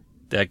children.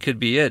 That could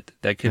be it.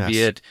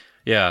 Be it.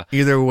 Yeah.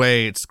 Either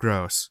way, it's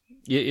gross.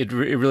 It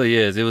really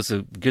is. It was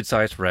a good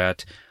sized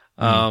rat.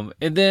 And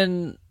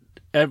then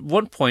at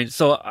one point,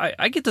 so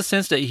I get the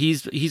sense that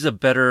he's a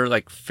better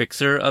like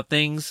fixer of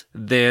things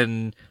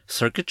than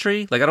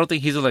circuitry. Like I don't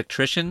think he's an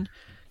electrician,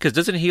 because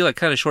doesn't he like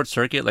kind of short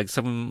circuit like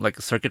some like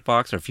a circuit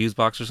box or fuse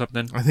box or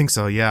something? I think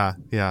so. Yeah.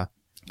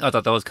 I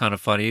thought that was kind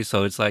of funny.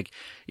 So it's like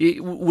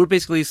we're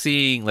basically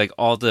seeing like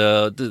all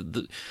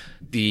the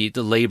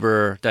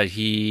labor that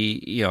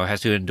he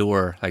has to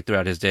endure like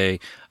throughout his day,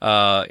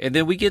 and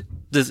then we get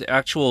this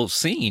actual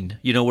scene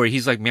where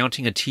he's like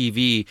mounting a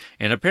TV,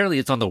 and apparently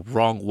it's on the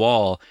wrong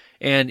wall.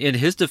 And in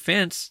his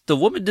defense, the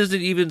woman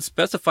doesn't even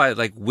specify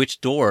like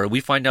which door.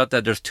 We find out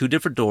that there's two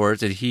different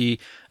doors, and he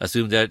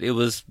assumed that it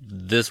was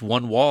this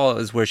one wall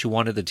is where she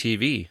wanted the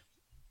TV.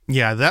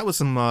 Yeah, that was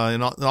some,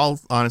 in all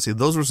honesty,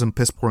 those were some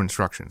piss poor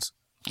instructions.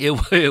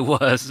 It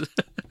was.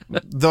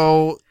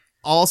 Though,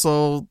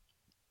 also,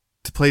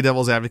 to play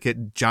devil's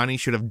advocate, Johnny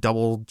should have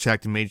double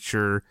checked and made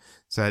sure,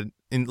 said,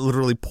 and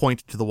literally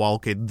pointed to the wall,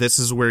 okay, this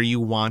is where you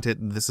want it,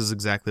 this is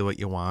exactly what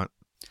you want.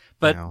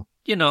 But,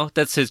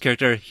 that's his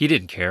character. He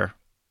didn't care.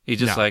 He's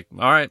just like,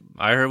 all right,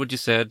 I heard what you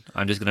said,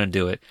 I'm just going to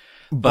do it.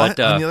 But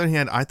on the other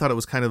hand, I thought it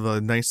was kind of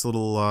a nice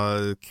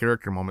little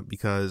character moment,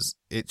 because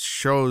it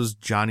shows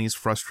Johnny's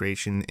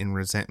frustration and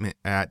resentment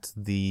at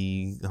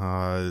the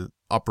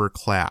upper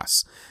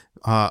class,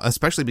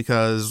 especially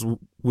because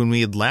when we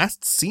had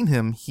last seen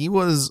him, he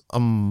was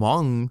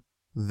among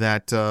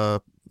that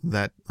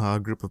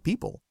group of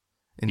people,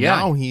 and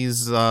now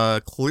he's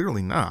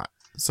clearly not.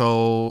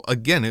 So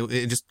again,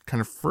 it just kind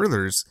of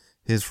furthers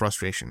his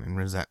frustration and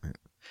resentment.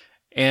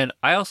 And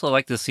I also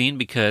like the scene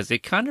because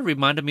it kind of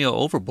reminded me of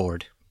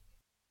Overboard.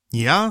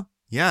 Yeah,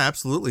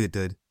 absolutely it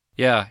did.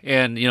 Yeah,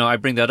 and, I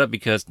bring that up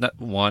because,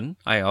 one,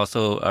 I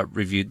also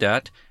reviewed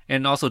that,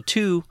 and also,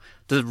 two,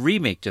 the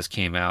remake just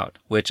came out,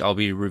 which I'll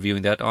be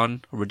reviewing that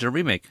on Original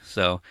Remake.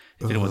 So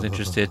if anyone's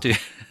interested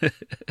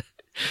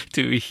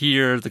to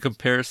hear the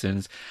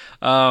comparisons,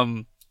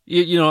 I'll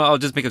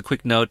just make a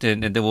quick note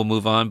and then we'll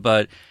move on.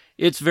 But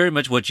it's very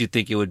much what you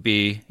think it would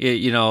be.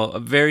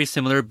 Very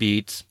similar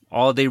beats.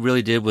 All they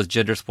really did was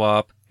gender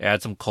swap,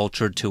 add some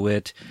culture to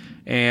it,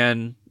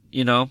 and,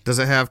 Does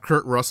it have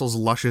Kurt Russell's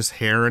luscious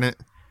hair in it?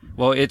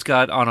 Well, it's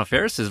got Anna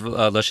Faris's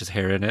luscious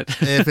hair in it.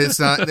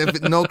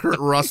 If no Kurt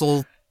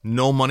Russell,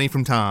 no money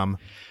from Tom.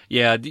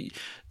 Yeah,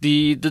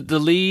 the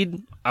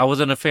lead I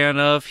wasn't a fan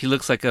of. He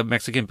looks like a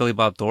Mexican Billy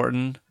Bob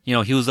Thornton. He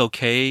was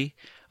okay,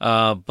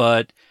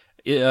 but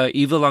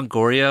Eva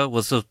Longoria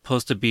was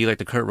supposed to be like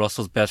the Kurt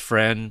Russell's best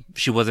friend.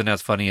 She wasn't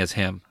as funny as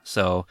him.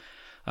 So,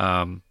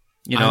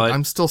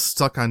 I'm still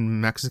stuck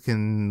on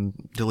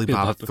Mexican Billy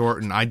Bob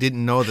Thornton. I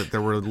didn't know that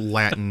there were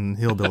Latin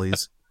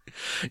hillbillies.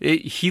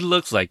 He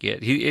looks like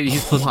it.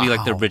 He's supposed to be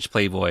like the rich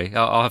playboy.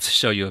 I'll have to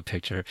show you a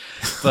picture.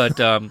 But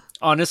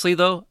honestly,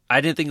 though,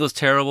 I didn't think it was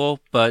terrible.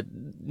 But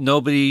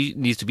nobody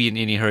needs to be in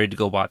any hurry to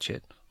go watch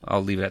it.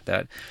 I'll leave it at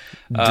that.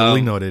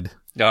 Duly noted.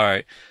 All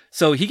right.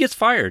 So he gets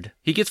fired.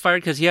 He gets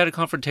fired because he had a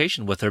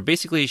confrontation with her.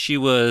 Basically, she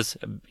was,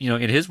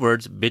 in his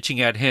words, bitching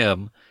at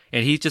him.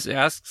 And he just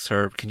asks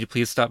her, "Can you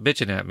please stop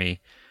bitching at me?"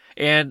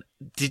 And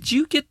did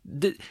you get...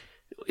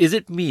 Is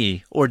it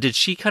me? Or did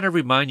she kind of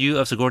remind you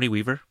of Sigourney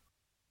Weaver?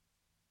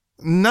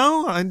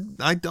 No,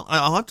 I don't.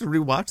 I'll have to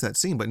rewatch that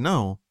scene, but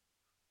no.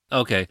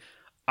 Okay.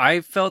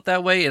 I felt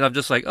that way, and I'm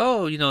just like,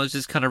 oh, it's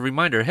just kind of a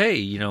reminder.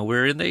 Hey,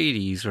 we're in the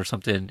 80s or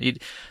something.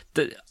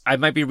 I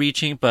might be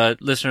reaching,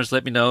 but listeners,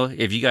 let me know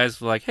if you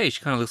guys were like, hey,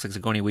 she kind of looks like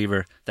Sigourney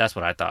Weaver. That's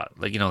what I thought,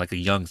 like a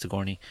young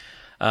Sigourney.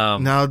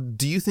 Now,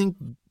 do you think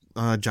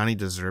Johnny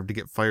deserved to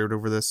get fired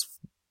over this?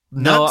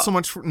 No,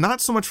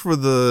 not so much for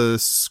the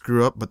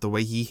screw up, but the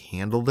way he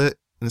handled it,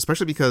 and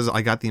especially because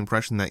I got the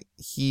impression that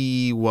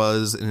he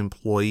was an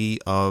employee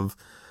of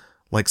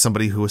like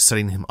somebody who was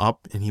setting him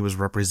up, and he was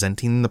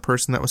representing the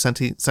person that was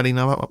setting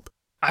him up.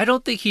 I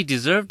don't think he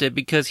deserved it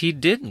because he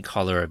didn't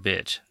call her a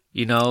bitch.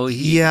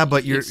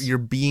 But you're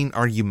being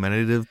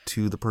argumentative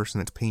to the person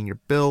that's paying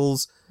your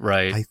bills.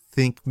 Right. I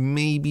think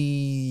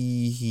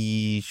maybe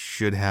he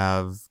should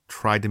have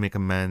tried to make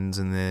amends,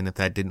 and then if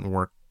that didn't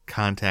work,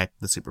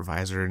 contact the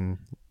supervisor and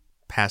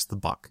pass the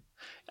buck.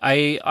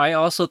 I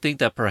also think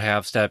that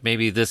perhaps that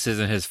maybe this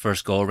isn't his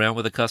first go around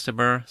with a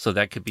customer, so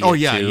that could be. Oh it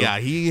yeah, too. yeah.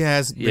 He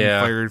has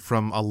been fired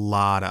from a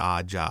lot of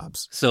odd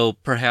jobs. So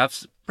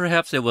perhaps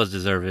it was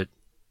deserved.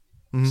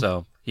 Mm-hmm.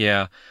 So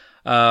yeah,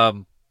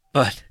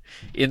 but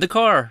in the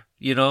car,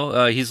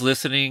 he's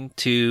listening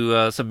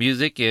to some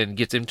music and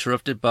gets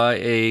interrupted by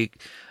a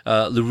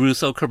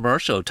LaRusso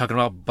commercial talking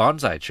about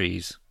bonsai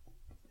trees.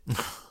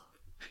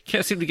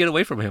 Can't seem to get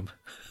away from him.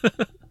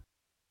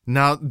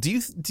 Now, do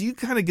you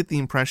kind of get the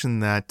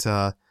impression that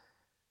Mr.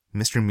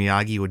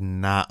 Miyagi would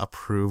not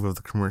approve of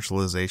the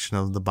commercialization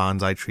of the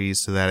bonsai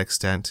trees to that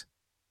extent?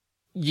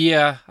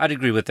 Yeah, I'd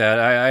agree with that.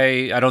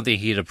 I don't think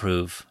he'd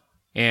approve,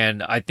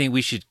 and I think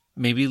we should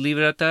maybe leave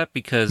it at that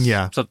because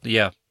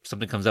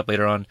something comes up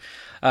later on.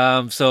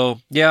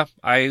 So yeah,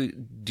 I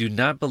do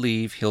not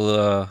believe he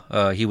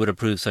would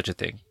approve such a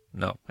thing.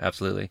 No,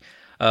 absolutely.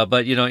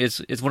 But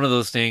it's one of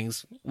those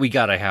things we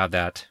gotta have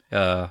that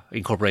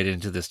incorporated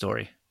into this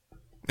story.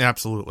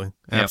 Absolutely.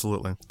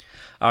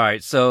 All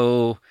right,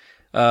 so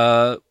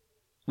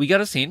we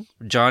got a scene.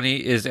 Johnny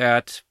is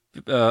at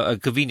a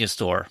convenience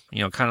store,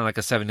 kind of like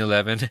a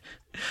 7-Eleven,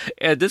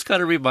 and this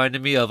kind of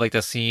reminded me of like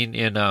the scene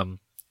in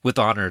With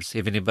Honors,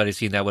 if anybody's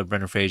seen that with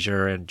Brendan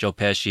Fraser and Joe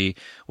Pesci,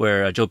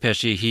 where Joe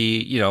Pesci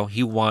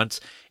he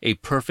wants a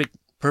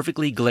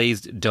perfectly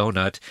glazed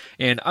donut,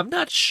 and I'm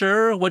not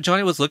sure what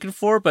Johnny was looking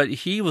for, but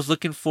he was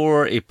looking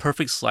for a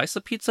perfect slice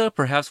of pizza,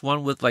 perhaps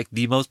one with like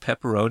the most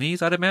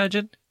pepperonis, I'd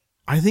imagine.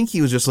 I think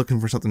he was just looking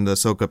for something to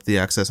soak up the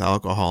excess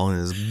alcohol in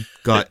his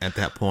gut at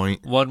that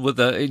point. One with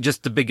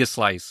just the biggest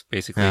slice,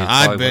 basically. Yeah,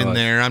 I've been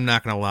there. I'm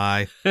not gonna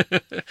lie.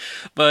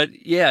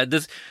 But yeah,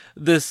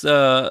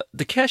 the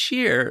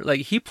cashier,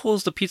 like, he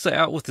pulls the pizza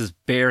out with his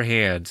bare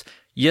hands.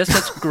 Yes,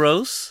 that's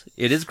gross.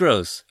 It is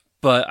gross,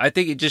 but I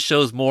think it just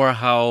shows more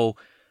how,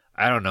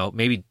 I don't know,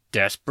 maybe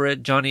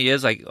desperate Johnny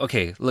is. Like,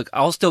 okay, look,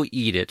 I'll still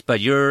eat it, but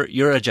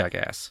you're a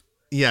jackass.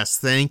 Yes,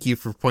 thank you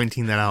for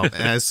pointing that out.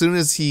 As soon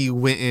as he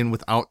went in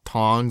without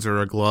tongs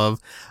or a glove,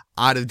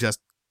 I'd have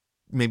just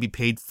maybe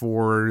paid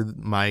for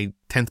my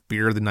 10th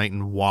beer of the night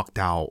and walked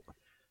out.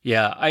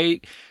 Yeah, I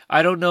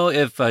don't know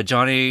if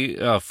Johnny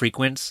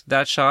frequents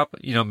that shop.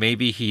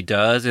 Maybe he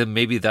does, and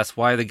maybe that's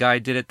why the guy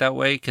did it that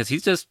way, because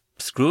he's just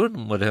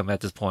screwing with him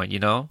at this point,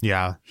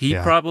 Yeah. He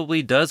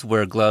probably does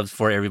wear gloves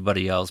for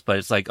everybody else, but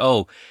it's like,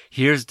 oh,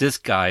 here's this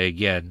guy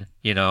again,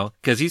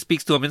 because he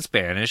speaks to him in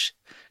Spanish,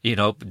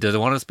 doesn't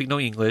want to speak no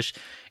English,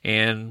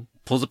 and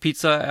pulls a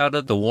pizza out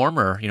of the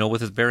warmer,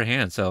 with his bare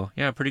hands. So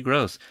yeah, pretty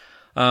gross.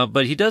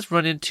 But he does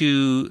run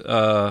into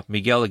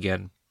Miguel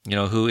again,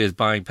 who is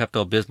buying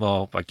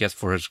Pepto-Bismol, I guess,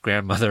 for his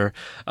grandmother.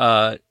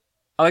 I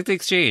like the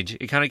exchange.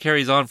 It kind of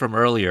carries on from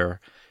earlier.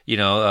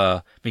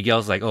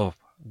 Miguel's like, oh,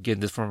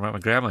 getting this from my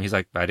grandma. He's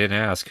like, I didn't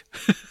ask.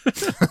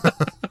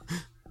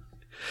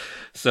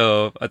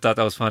 So I thought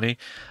that was funny.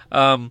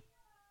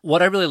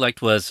 What I really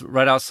liked was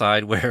right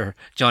outside where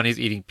Johnny's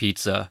eating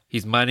pizza.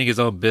 He's minding his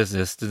own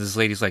business. And this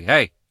lady's like,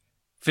 hey,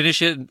 finish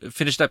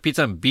that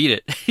pizza and beat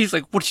it. He's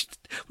like, what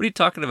are you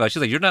talking about? She's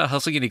like, you're not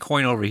hustling any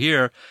coin over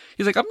here.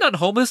 He's like, I'm not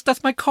homeless.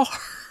 That's my car.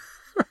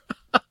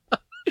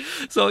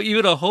 So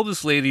even a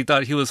homeless lady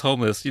thought he was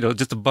homeless,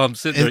 just a bum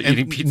sitting there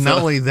eating pizza. Not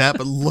only that,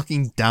 but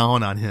looking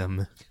down on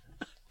him.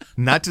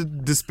 Not to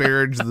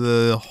disparage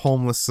the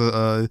homeless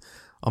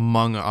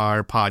among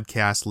our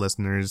podcast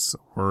listeners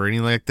or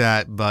anything like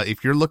that, but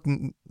if you're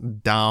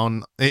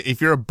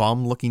a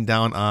bum looking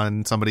down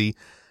on somebody,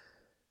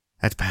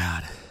 that's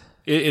bad.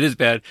 It is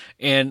bad.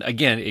 And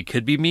again, it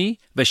could be me,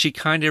 but she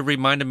kind of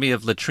reminded me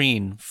of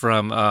Latrine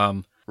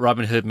from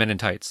Robin Hood Men in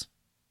Tights.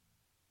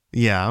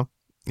 Yeah.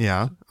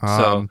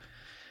 So,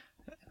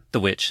 the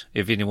witch,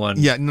 if anyone.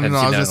 Yeah, no,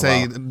 I was going to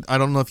say, I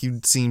don't know if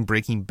you've seen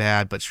Breaking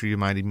Bad, but she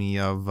reminded me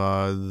of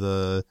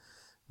the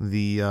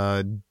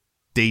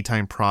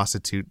daytime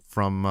prostitute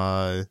from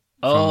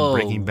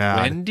Breaking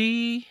Bad.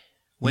 Wendy?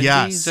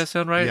 Yes. Does that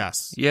sound right?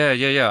 Yes.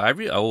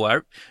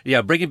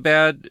 Yeah. Breaking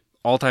Bad,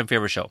 all-time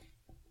favorite show.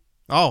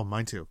 Oh,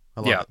 mine too.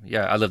 I love it.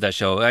 Yeah, I love that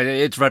show.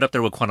 It's right up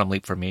there with Quantum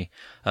Leap for me.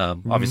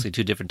 Obviously,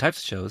 two different types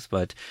of shows,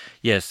 but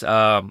yes.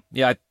 I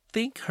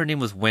think her name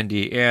was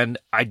Wendy, and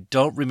I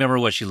don't remember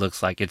what she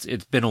looks like.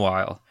 It's been a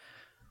while.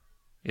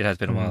 It has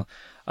been a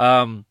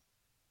while.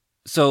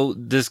 So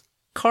this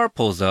car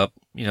pulls up.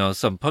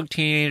 Some punk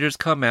teenagers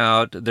come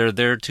out. They're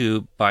there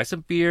to buy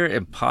some beer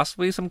and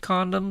possibly some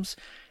condoms.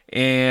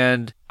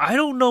 And I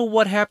don't know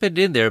what happened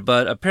in there,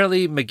 but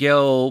apparently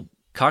Miguel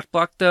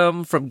cockblocked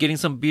them from getting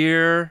some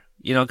beer,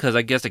 because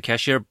I guess the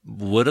cashier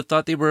would have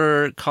thought they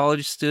were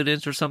college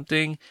students or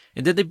something.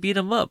 And then they beat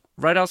them up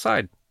right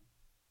outside.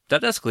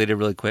 That escalated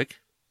really quick.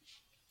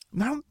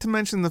 Not to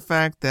mention the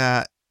fact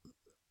that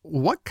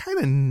what kind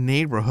of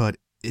neighborhood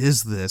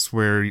is this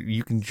where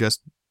you can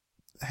just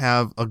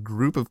have a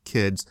group of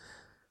kids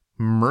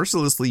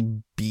mercilessly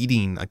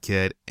beating a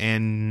kid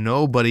and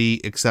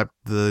nobody except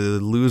the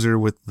loser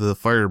with the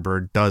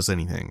Firebird does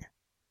anything?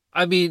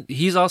 I mean,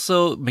 he's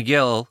also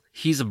Miguel.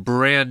 He's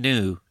brand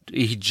new.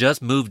 He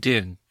just moved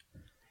in,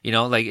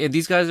 and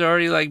these guys are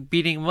already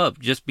beating him up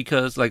just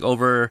because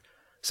over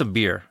some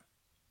beer,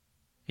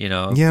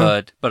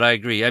 Yeah. But I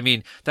agree. I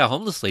mean, that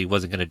homeless lady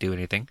wasn't going to do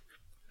anything.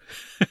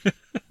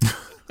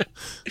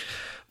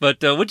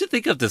 But what'd you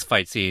think of this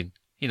fight scene?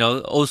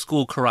 Old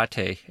school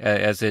karate,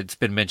 as it's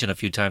been mentioned a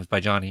few times by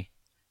Johnny.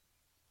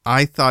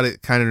 I thought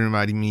it kind of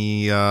reminded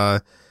me,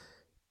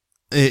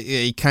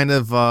 it kind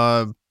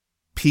of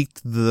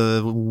piqued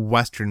the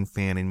Western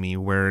fan in me,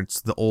 where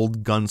it's the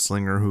old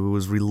gunslinger who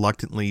was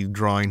reluctantly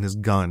drawing his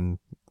gun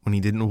when he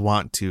didn't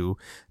want to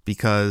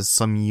because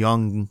some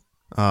young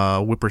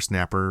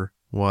whippersnapper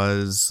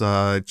was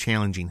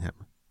challenging him.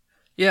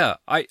 Yeah,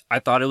 I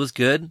thought it was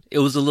good. It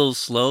was a little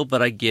slow,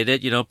 but I get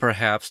it.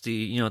 Perhaps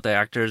the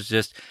actors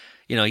just,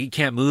 he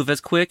can't move as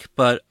quick,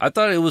 but I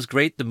thought it was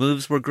great. The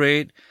moves were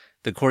great.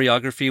 The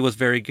choreography was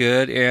very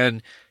good.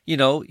 And,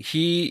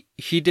 he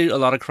did a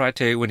lot of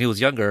karate when he was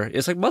younger.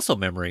 It's like muscle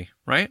memory,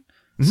 right?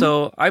 Mm-hmm.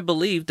 So I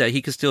believe that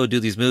he could still do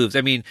these moves.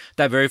 I mean,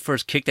 that very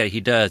first kick that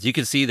he does, you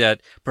can see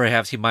that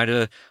perhaps he might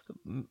have,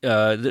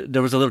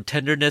 there was a little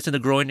tenderness in the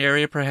groin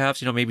area,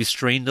 perhaps, maybe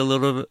strained a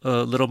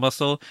little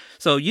muscle.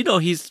 So,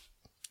 he's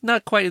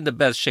not quite in the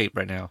best shape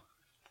right now.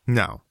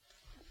 No.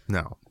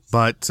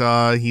 But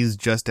he's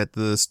just at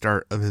the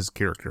start of his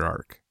character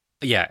arc.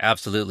 Yeah,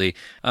 absolutely.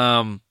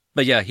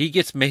 But yeah, he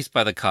gets maced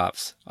by the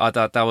cops. I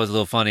thought that was a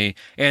little funny.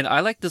 And I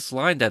like this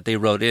line that they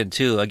wrote in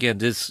too. Again,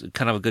 this is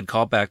kind of a good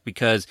callback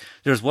because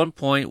there's one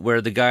point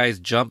where the guys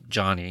jump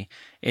Johnny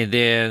and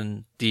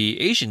then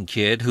the Asian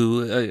kid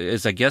who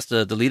is, I guess,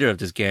 the leader of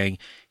this gang,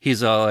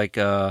 he's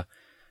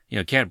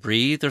can't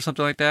breathe or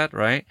something like that,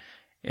 right?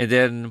 And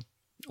then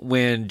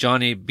when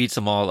Johnny beats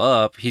them all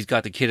up, he's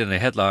got the kid in a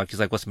headlock. He's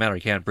like, what's the matter?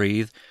 He can't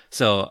breathe.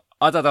 So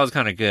I thought that was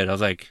kind of good. I was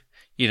like,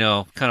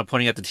 kind of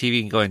pointing at the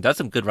TV and going, that's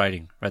some good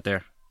writing right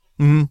there.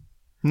 Mm-hmm.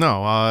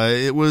 No,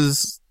 it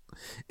was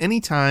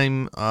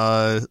anytime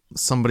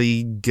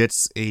somebody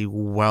gets a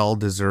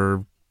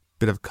well-deserved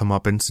bit of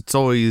comeuppance, it's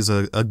always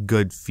a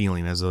good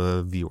feeling as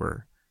a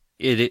viewer.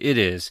 It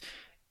is.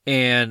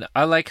 And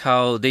I like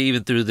how they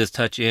even threw this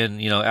touch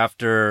in,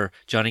 after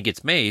Johnny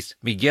gets maced,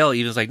 Miguel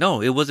even was like,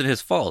 no, it wasn't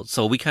his fault.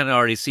 So we kind of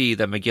already see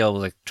that Miguel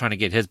was trying to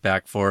get his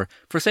back for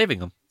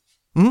saving him.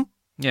 Mm-hmm.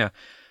 Yeah.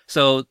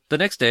 So the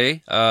next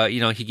day,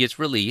 he gets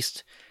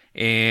released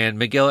and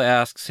Miguel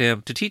asks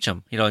him to teach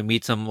him. He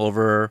meets him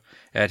over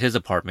at his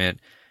apartment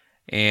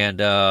and,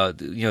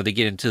 they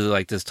get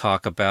into this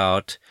talk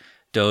about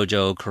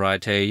dojo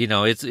karate.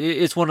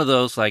 It's one of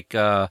those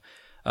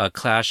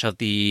clash of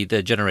the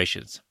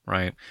generations,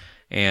 right?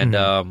 And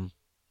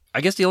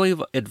I guess the only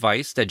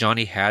advice that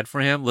Johnny had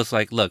for him was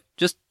look,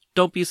 just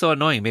don't be so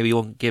annoying. Maybe you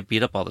won't get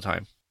beat up all the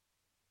time.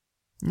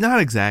 Not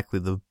exactly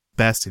the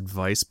best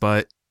advice,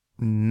 but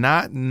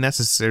not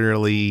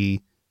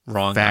necessarily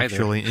wrong,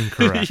 factually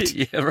incorrect.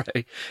 Yeah,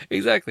 right.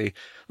 Exactly.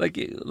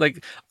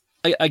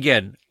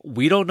 Again,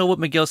 we don't know what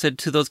Miguel said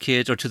to those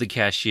kids or to the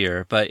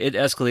cashier, but it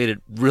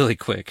escalated really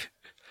quick.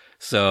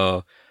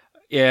 So,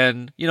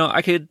 and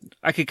I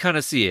could kind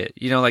of see it.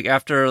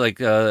 After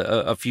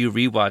a few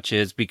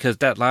rewatches, because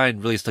that line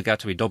really stuck out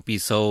to me. Don't be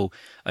so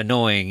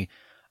annoying.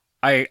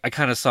 I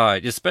kind of saw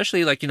it,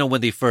 especially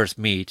when they first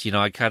meet.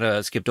 I kind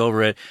of skipped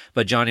over it,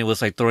 but Johnny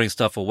was throwing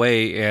stuff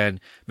away, and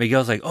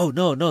Miguel's like, "Oh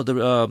no,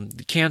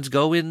 the cans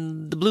go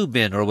in the blue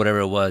bin or whatever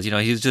it was." He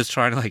was just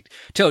trying to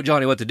tell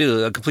Johnny what to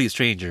do, a complete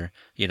stranger.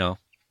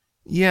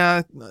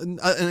 Yeah,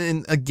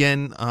 and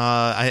again,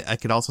 I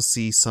could also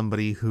see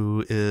somebody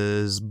who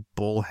is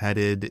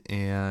bullheaded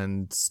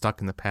and stuck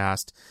in the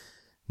past,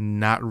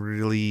 not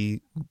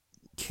really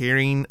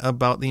caring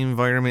about the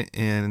environment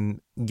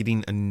and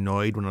getting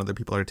annoyed when other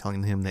people are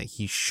telling him that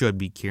he should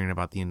be caring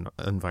about the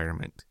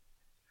environment.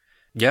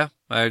 Yeah,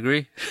 I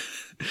agree.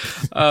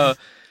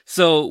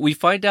 So we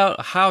find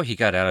out how he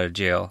got out of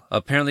jail.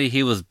 Apparently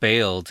he was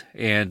bailed,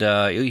 and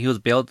he was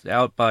bailed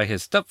out by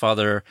his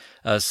stepfather,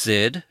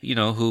 Sid,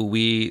 who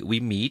we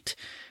meet.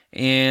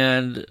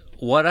 And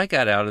what I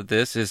got out of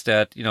this is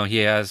that, he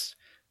has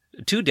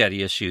two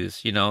daddy issues.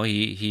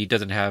 He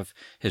doesn't have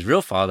his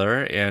real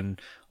father,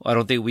 and I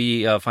don't think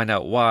we find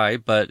out why,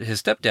 but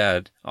his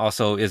stepdad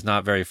also is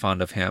not very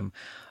fond of him.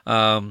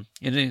 And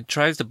he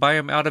tries to buy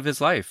him out of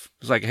his life.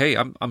 It's like, hey,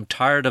 I'm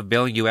tired of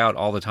bailing you out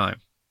all the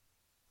time.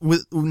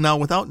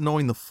 Without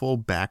knowing the full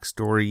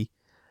backstory,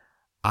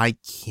 I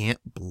can't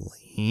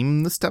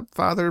blame the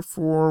stepfather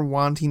for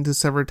wanting to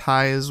sever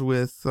ties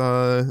with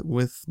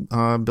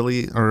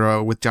Billy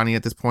or with Johnny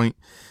at this point,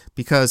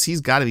 because he's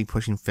got to be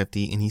pushing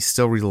 50 and he's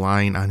still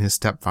relying on his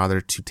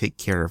stepfather to take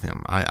care of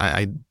him.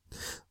 I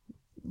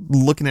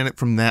looking at it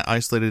from that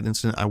isolated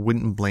incident, I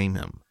wouldn't blame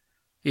him.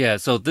 Yeah,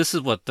 so this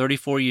is what,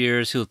 34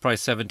 years. He was probably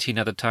 17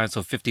 at the time,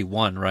 so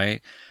 51,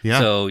 right? Yeah.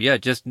 So yeah,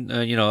 just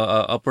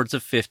upwards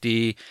of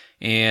 50,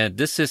 and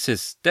this is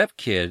his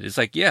stepkid. It's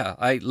like, yeah,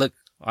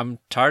 I'm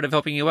tired of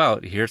helping you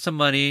out. Here's some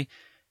money.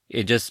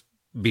 It just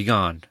be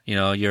gone. We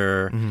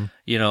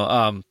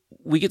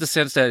get the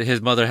sense that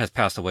his mother has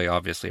passed away,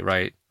 obviously,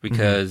 right?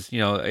 Because,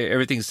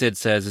 everything Sid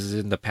says is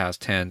in the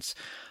past tense.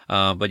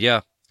 But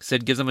yeah,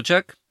 Sid gives him a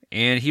check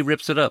and he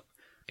rips it up.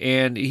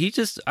 And he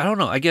just, I don't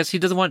know, I guess he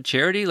doesn't want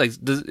charity. Like,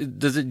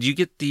 do you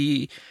get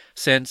the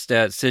sense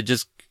that Sid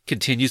just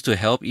continues to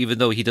help even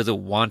though he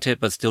doesn't want it,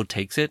 but still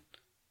takes it?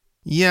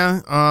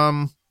 Yeah.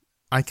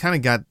 I kind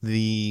of got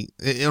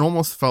it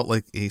almost felt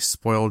like a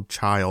spoiled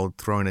child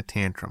throwing a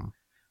tantrum.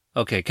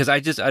 Okay, because I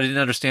didn't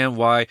understand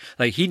why,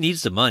 like, he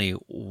needs the money.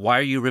 Why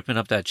are you ripping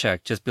up that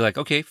check? Just be like,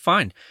 okay,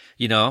 fine.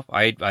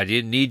 I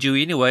didn't need you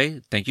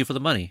anyway. Thank you for the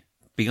money.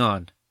 Be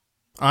gone.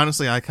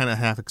 Honestly, I kind of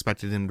half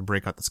expected him to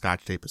break out the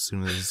Scotch tape as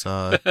soon as his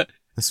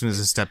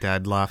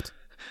stepdad left.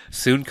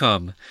 Soon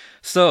come.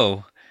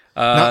 So,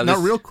 now,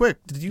 real quick,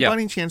 did you by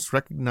any chance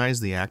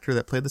recognize the actor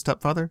that played the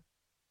stepfather?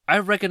 I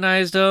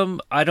recognized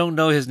him. I don't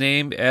know his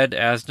name, Ed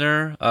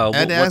Asner.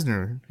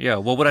 Asner. Yeah,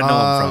 what would I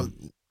know him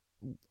from?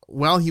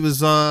 Well, he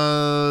was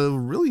a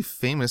really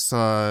famous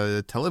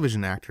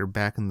television actor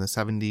back in the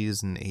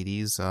 70s and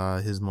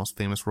 80s. His most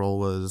famous role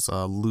was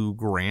Lou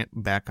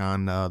Grant back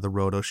on The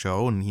Roto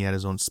Show, and he had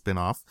his own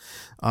spin-off.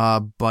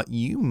 But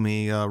you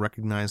may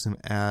recognize him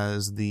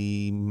as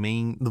the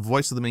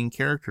voice of the main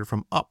character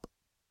from Up.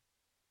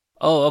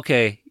 Oh,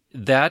 okay.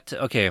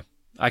 Okay.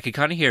 I could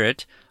kind of hear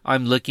it.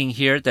 I'm looking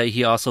here that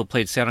he also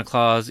played Santa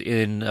Claus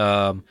in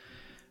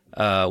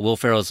Will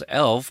Ferrell's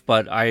Elf,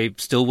 but I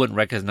still wouldn't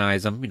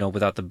recognize him,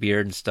 without the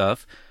beard and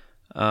stuff.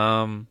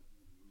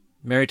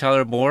 Mary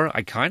Tyler Moore,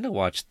 I kind of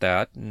watched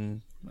that,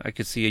 and I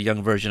could see a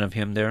young version of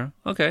him there.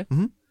 Okay.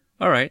 Mm-hmm.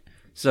 All right.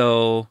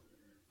 So,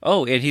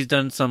 and he's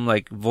done some,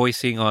 like,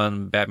 voicing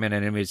on Batman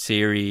animated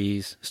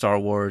series, Star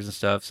Wars and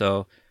stuff,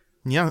 so.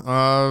 Yeah,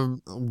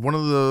 one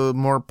of the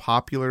more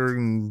popular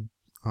and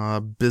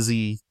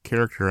busy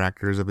character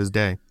actors of his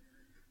day.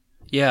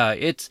 Yeah,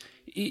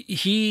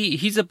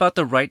 he's about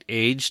the right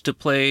age to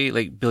play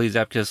like Billy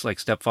Zabka's like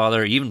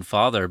stepfather, or even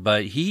father,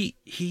 but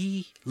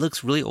he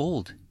looks really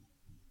old.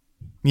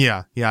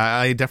 Yeah,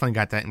 I definitely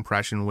got that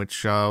impression,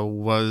 which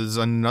was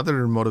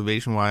another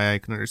motivation why I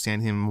can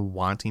understand him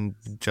wanting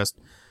to just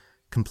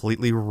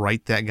completely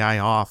write that guy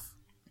off,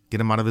 get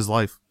him out of his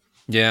life.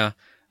 Yeah.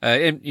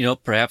 And,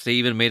 perhaps they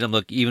even made him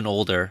look even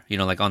older,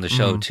 like on the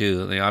show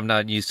too. I'm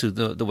not used to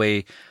the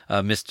way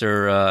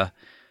Mr.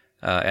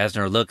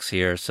 Asner looks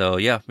here. So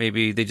yeah,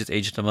 maybe they just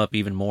aged him up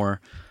even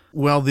more.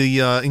 Well, the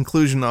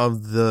inclusion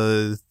of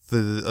the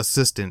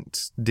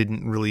assistant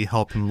didn't really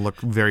help him look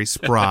very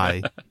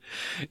spry.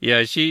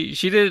 Yeah, she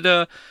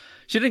didn't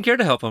care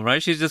to help him,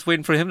 right? She's just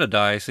waiting for him to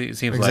die. It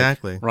seems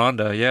exactly. Like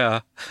Rhonda, yeah.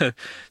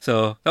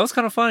 So that was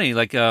kind of funny.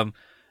 Like,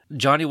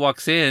 Johnny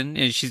walks in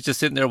and she's just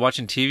sitting there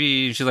watching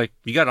TV and she's like,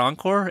 "You got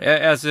Encore?"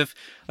 As if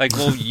like,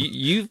 well,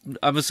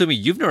 I'm assuming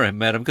you've never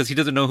met him because he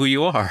doesn't know who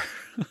you are.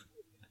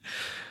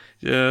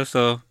 Yeah,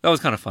 so that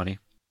was kind of funny.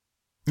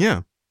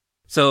 Yeah.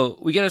 So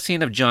we get a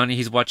scene of Johnny.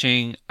 He's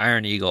watching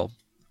Iron Eagle.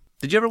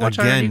 Did you ever watch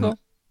Iron Eagle?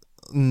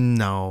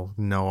 No.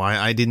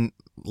 I didn't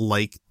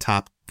like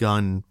Top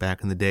Gun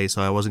back in the day,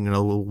 so I wasn't going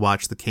to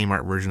watch the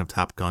Kmart version of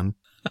Top Gun.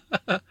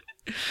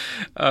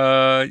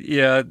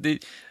 Yeah.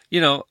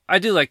 I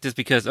do like this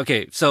because,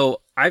 okay, so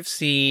I've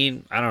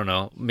seen, I don't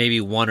know, maybe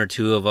one or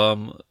two of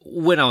them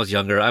when I was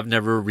younger. I've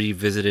never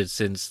revisited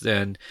since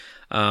then.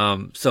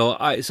 So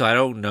I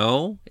don't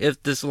know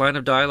if this line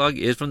of dialogue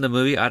is from the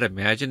movie. I'd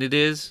imagine it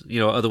is,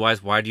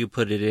 otherwise why do you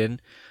put it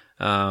in?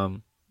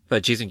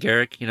 But Jason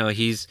Garrick,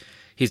 he's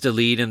the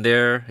lead in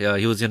there.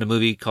 He was in a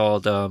movie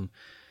called, The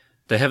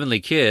Heavenly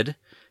Kid,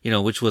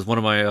 which was one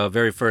of my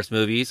very first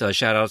movies.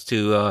 Shout outs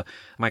to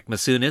Mike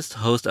Masunis,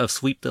 host of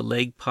Sweep the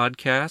Leg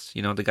podcast,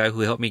 the guy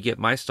who helped me get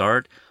my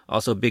start.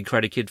 Also a big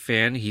Karate Kid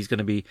fan. He's going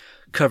to be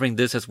covering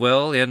this as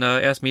well, and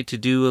asked me to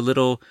do a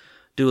little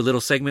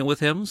segment with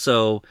him.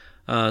 So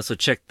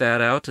check that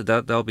out.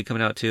 That'll be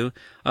coming out too.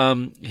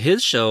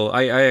 His show,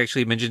 I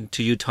actually mentioned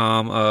to you,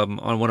 Tom,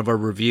 on one of our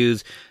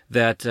reviews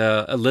that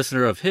a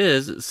listener of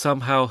his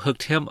somehow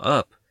hooked him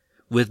up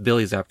with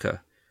Billy Zabka.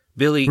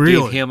 Billy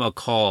gave him a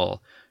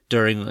call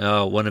during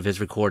one of his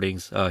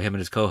recordings, him and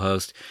his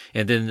co-host.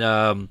 And then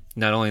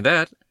not only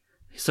that,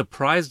 he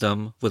surprised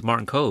him with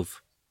Martin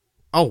Kove.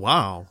 Oh,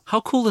 wow. How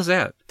cool is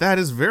that? That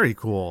is very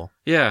cool.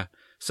 Yeah.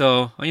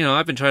 So,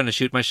 I've been trying to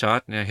shoot my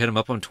shot, and I hit him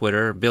up on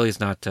Twitter. Billy's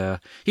not,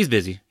 he's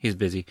busy.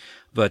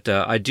 But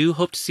I do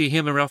hope to see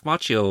him and Ralph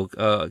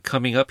Macchio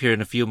coming up here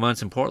in a few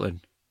months in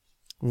Portland.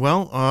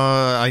 Well,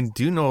 I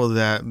do know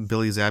that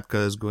Billy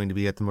Zabka is going to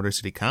be at the Motor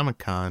City Comic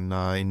Con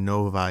in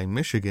Novi,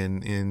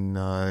 Michigan.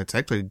 It's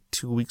actually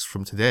 2 weeks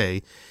from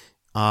today,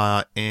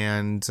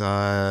 and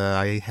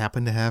I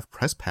happen to have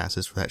press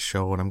passes for that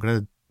show, and I'm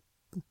gonna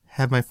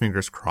have my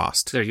fingers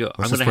crossed. There you go.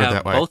 Let's I'm just going to put it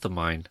have that way. both of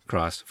mine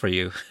crossed for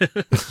you.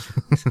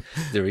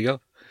 There we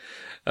go.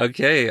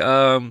 Okay.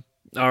 All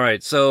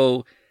right.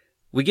 So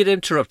we get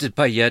interrupted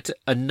by yet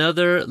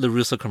another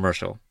LaRusso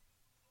commercial.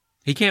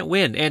 He can't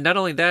win. And not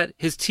only that,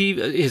 his TV,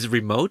 his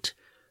remote,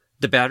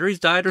 the batteries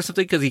died or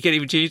something because he can't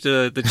even change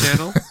the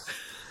channel.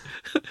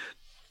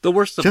 The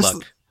worst of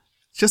luck.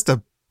 Just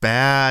a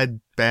bad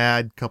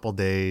couple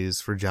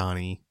days for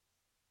Johnny.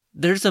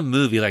 There's a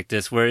movie like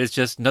this where it's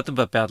just nothing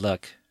but bad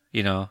luck,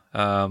 you know?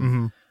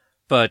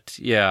 But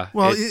yeah.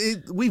 Well,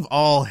 we've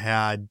all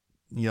had,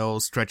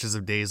 stretches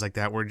of days like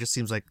that where it just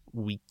seems like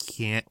we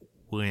can't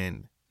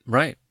win.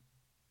 Right.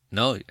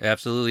 No,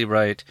 absolutely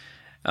right.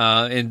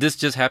 And this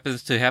just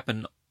happens to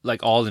happen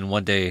like all in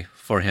one day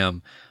for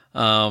him.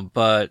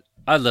 But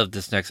I love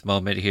this next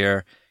moment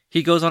here.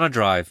 He goes on a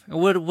drive. And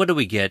what do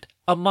we get?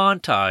 A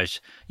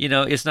montage.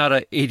 It's not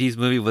an 80s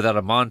movie without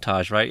a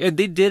montage, right? And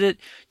they did it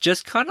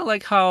just kind of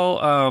like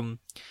how,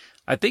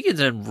 I think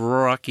it's in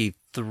Rocky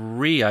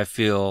 3, I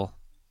feel.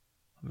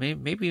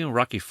 Maybe in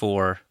Rocky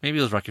 4. Maybe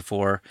it was Rocky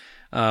 4,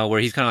 where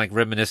he's kind of like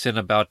reminiscent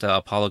about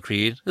Apollo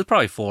Creed. It was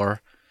probably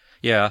 4.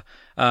 Yeah.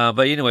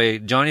 But anyway,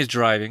 Johnny's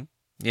driving.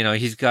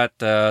 He's got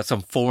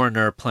some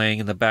foreigner playing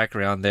in the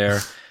background there.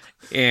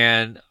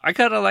 And I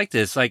kind of like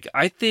this. Like,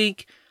 I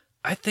think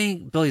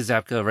Billy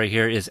Zabka right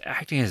here is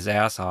acting his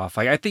ass off.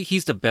 Like, I think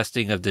he's the best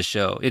thing of this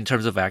show in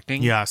terms of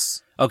acting.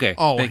 Yes. Okay.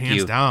 Oh, thank hands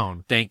you.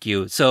 down. Thank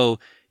you. So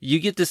you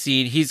get the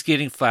scene. He's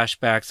getting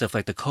flashbacks of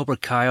like the Cobra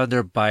Kai on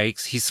their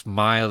bikes. He's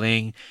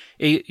smiling.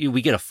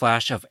 We get a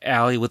flash of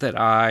Allie with an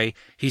eye.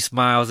 He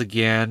smiles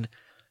again.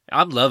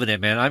 I'm loving it,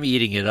 man. I'm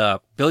eating it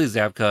up. Billy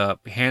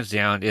Zabka, hands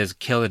down, is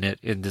killing it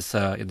in this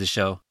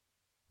show.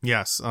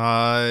 Yes.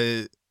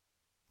 I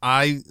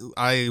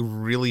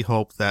really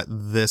hope that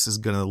this is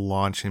going to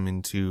launch him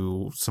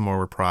into some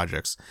more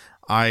projects.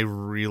 I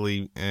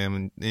really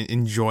am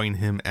enjoying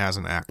him as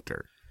an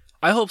actor.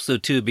 I hope so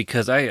too,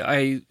 because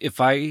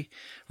if I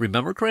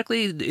remember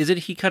correctly, isn't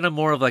he kind of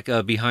more of like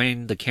a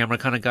behind the camera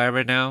kind of guy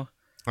right now?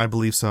 I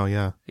believe so,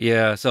 yeah.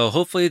 Yeah, so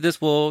hopefully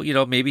this will,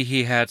 maybe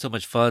he had so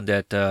much fun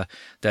that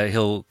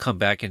he'll come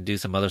back and do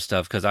some other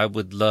stuff, because I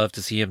would love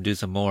to see him do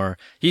some more.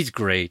 He's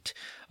great.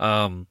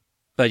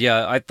 But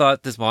yeah, I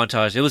thought this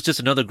montage, it was just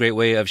another great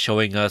way of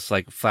showing us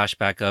like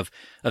flashback of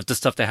the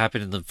stuff that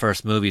happened in the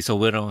first movie, so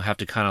we don't have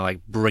to kind of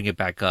like bring it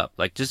back up.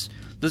 Like, let's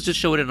just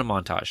show it in a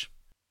montage.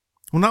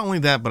 Well, not only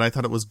that, but I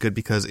thought it was good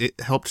because it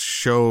helped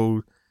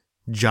show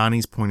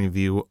Johnny's point of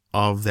view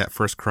of that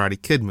first Karate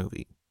Kid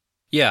movie.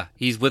 Yeah,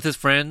 he's with his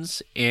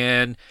friends,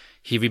 and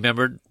he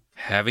remembered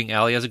having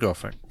Allie as a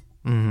girlfriend.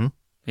 Mm-hmm.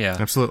 Yeah.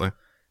 Absolutely.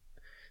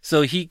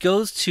 So he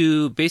goes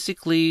to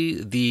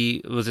basically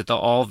the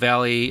All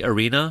Valley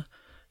Arena,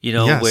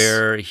 Yes.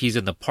 where he's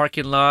in the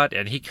parking lot,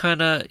 and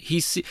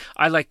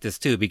I like this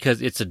too,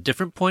 because it's a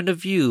different point of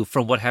view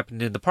from what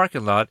happened in the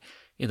parking lot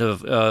in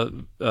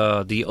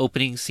the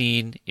opening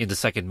scene in the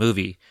second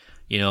movie,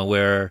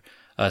 where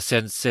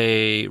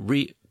Sensei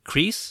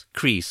Kreese?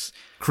 Kree.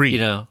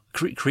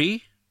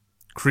 Kree?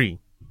 Kree.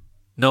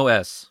 No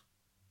S.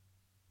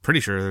 Pretty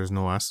sure there's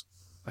no S.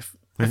 I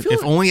feel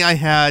If only I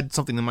had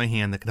something in my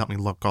hand that could help me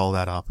look all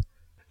that up.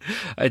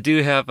 I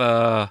do have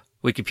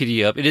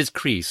Wikipedia up. It is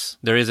Kreese.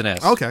 There is an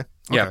S. Okay.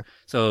 Yeah.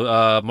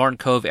 So Martin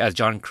Kove as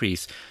John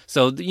Kreese.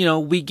 So,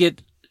 we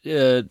get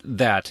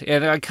that.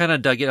 And I kind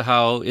of dug it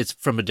how it's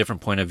from a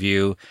different point of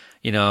view.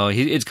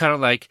 It's kind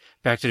of like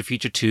Back to the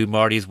Future 2.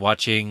 Marty's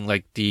watching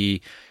like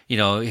the,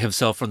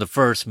 himself from the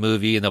first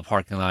movie in the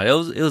parking lot. It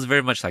was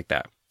very much like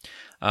that.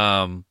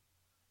 And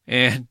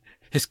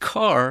his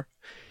car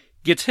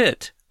gets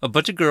hit. A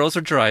bunch of girls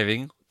are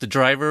driving. The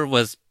driver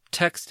was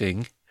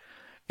texting.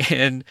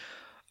 And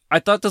I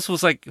thought this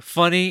was like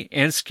funny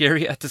and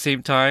scary at the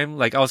same time.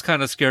 Like, I was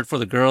kind of scared for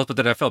the girls, but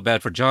then I felt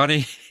bad for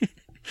Johnny.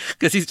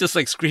 Because he's just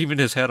like screaming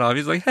his head off.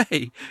 He's like,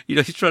 "Hey,"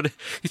 he's trying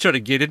to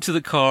get into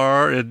the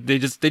car, and they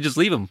just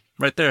leave him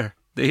right there.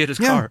 They hit his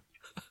car.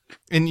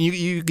 And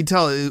you can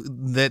tell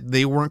that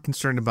they weren't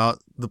concerned about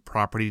the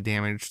property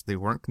damage. They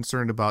weren't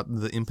concerned about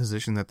the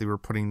imposition that they were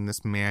putting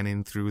this man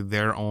in through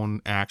their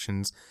own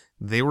actions.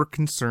 They were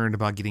concerned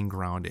about getting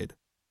grounded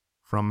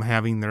from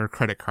having their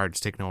credit cards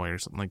taken away or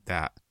something like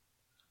that.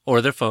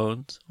 Or their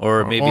phones,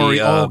 or maybe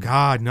oh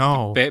God,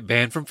 no,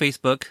 banned from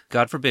Facebook.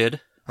 God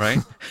forbid. Right?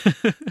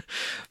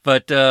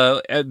 But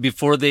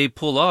before they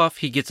pull off,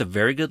 he gets a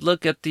very good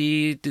look at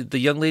the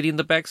young lady in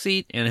the back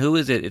seat. And who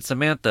is it? It's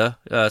Samantha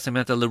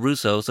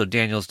LaRusso, so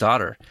Daniel's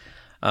daughter.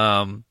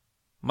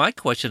 My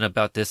question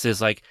about this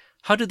is, like,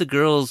 how did the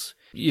girls,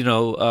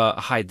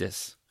 hide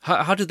this?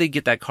 How did they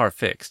get that car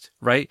fixed,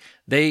 right?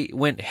 They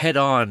went head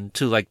on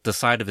to, like, the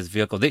side of his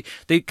vehicle.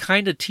 They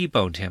kind of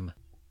T-boned him.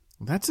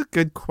 That's a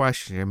good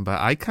question,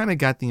 but I kind of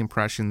got the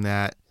impression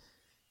that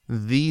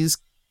these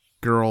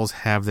girls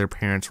have their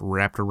parents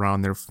wrapped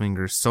around their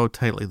fingers so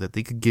tightly that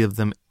they could give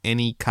them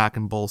any cock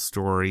and bull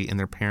story and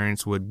their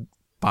parents would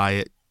buy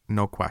it,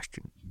 no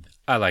question.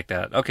 I like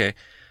that. Okay.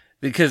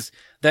 Because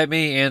that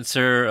may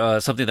answer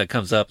something that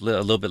comes up a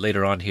little bit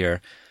later on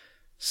here.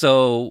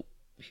 So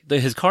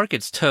his car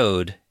gets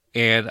towed,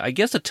 and I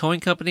guess the towing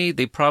company,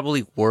 they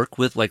probably work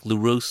with like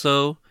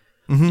LaRusso,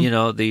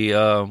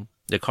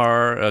 the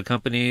car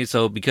company.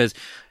 So because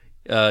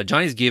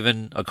Johnny's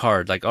given a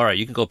card, like, all right,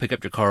 you can go pick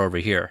up your car over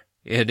here.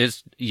 And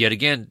it's, yet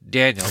again,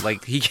 Daniel,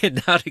 like, he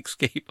cannot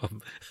escape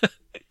him.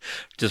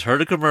 Just heard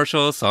a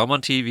commercial, saw him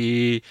on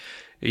TV,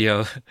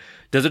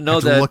 doesn't know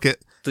have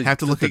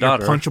to look at your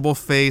punchable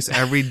face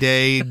every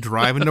day,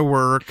 driving to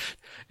work.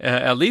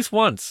 At least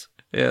once.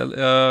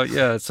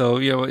 Yeah. So,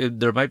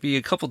 there might be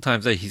a couple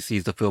times that he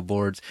sees the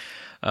billboards.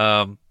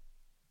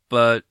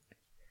 But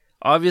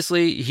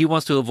obviously, he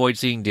wants to avoid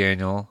seeing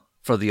Daniel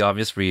for the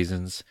obvious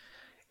reasons.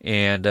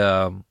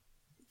 And,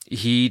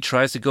 he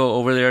tries to go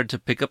over there to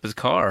pick up his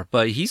car,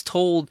 but he's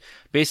told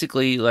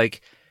basically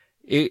like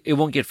it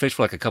won't get fixed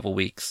for like a couple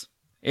weeks.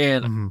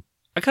 And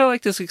I kind of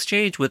like this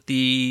exchange with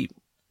the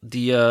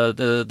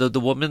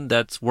woman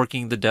that's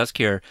working the desk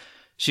here.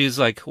 She's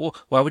like, well,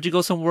 why would you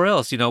go somewhere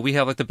else? We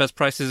have like the best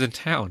prices in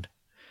town,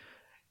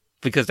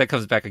 because that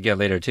comes back again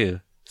later too.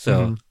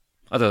 So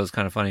I thought it was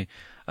kind of funny.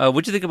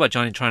 What'd you think about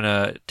Johnny trying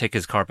to take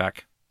his car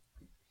back?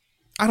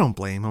 I don't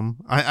blame him.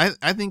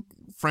 I think,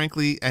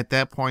 frankly, at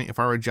that point, if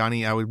I were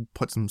Johnny, I would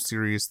put some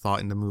serious thought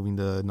into moving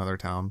to another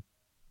town,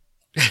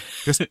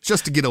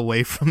 just to get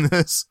away from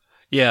this.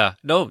 Yeah,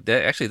 no,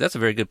 actually, that's a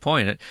very good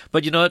point.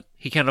 But you know what?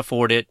 He can't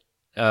afford it.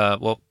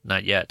 Well,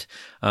 not yet.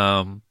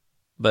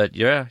 But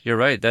yeah, you're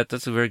right.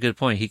 That's a very good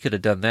point. He could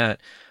have done that.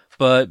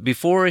 But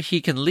before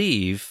he can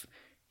leave,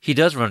 he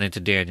does run into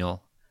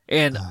Daniel.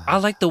 And I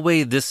like the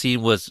way this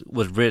scene was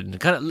written.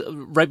 Kind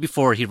of right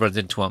before he runs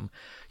into him.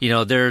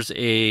 There's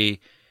a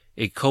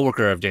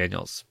coworker of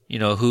Daniel's,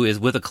 who is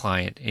with a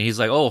client. And he's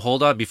like, oh,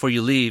 hold on. Before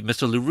you leave,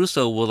 Mr.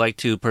 LaRusso would like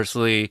to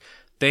personally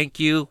thank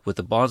you with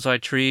a bonsai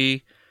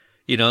tree.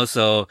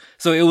 So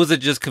it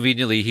wasn't just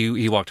conveniently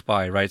he walked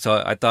by, right?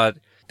 So I thought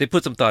they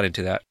put some thought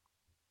into that.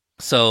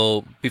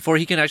 So before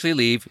he can actually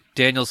leave,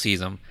 Daniel sees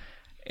him.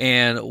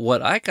 And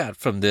what I got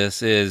from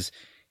this is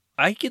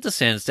I get the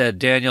sense that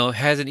Daniel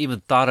hasn't even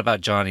thought about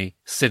Johnny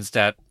since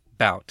that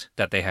bout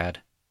that they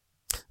had.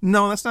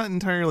 No, that's not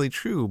entirely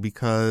true,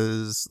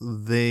 because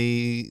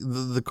the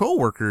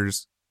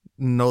co-workers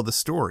know the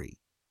story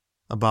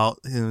about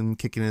him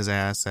kicking his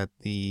ass at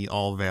the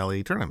All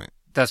Valley tournament.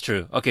 That's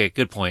true. Okay,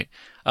 good point.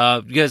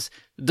 Because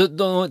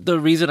the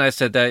reason I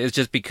said that is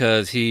just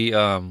because he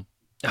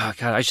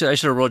I should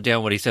have wrote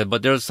down what he said,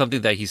 but there was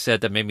something that he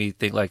said that made me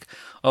think like,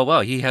 oh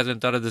wow, he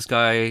hasn't thought of this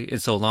guy in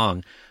so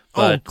long.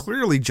 But,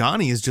 clearly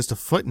Johnny is just a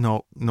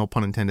footnote, no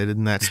pun intended,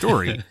 in that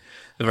story.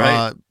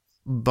 Right.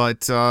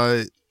 But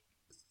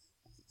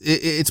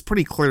it's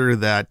pretty clear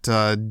that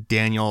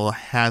Daniel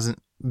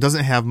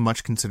doesn't have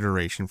much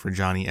consideration for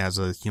Johnny as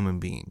a human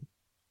being.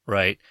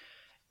 Right.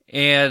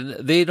 And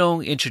they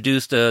don't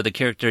introduce the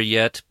character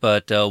yet,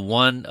 but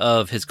one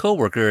of his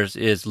coworkers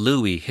is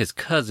Louis, his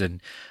cousin,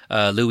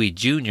 Louis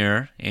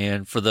Jr.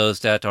 And for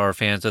those that are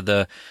fans of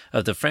the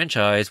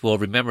franchise will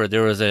remember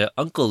there was an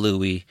Uncle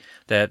Louis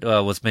that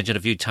was mentioned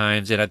a few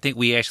times, and I think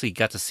we actually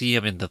got to see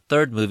him in the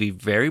third movie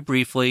very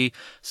briefly.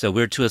 So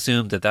we're to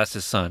assume that that's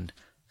his son.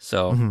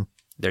 So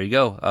there you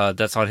go.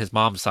 That's on his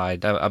mom's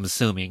side, I'm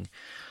assuming.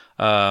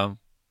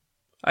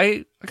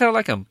 I kind of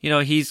like him.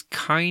 He's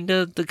kind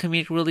of the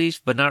comedic relief,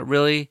 but not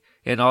really.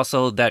 And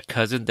also that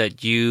cousin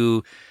that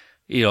you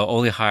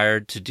only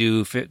hired to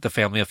do the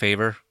family a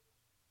favor.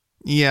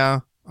 Yeah.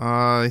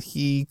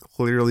 He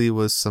clearly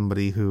was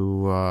somebody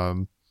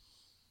who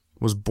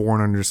was born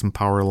under some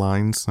power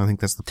lines. I think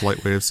that's the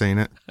polite way of saying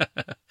it.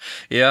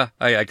 Yeah,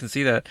 I can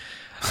see that.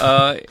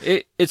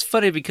 It's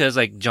funny because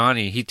like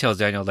Johnny, he tells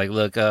Daniel like,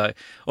 look,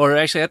 or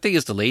actually I think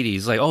it's the lady.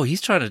 He's like, oh,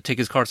 he's trying to take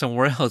his car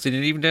somewhere else, and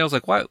even Daniel's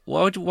like, why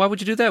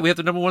would you do that? We have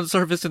the #1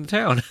 service in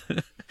town.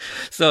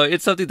 So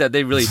it's something that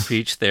they really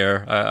preach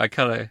there. I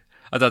thought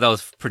that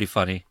was pretty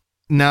funny.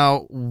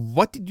 Now,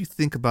 what did you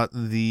think about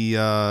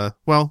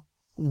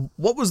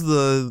what was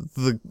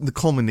the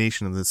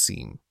culmination of this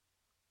scene?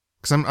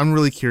 Because I'm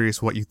really curious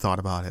what you thought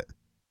about it.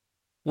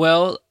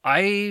 Well,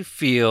 I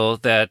feel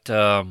that,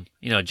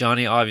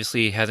 Johnny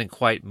obviously hasn't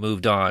quite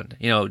moved on.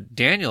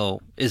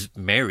 Daniel is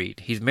married.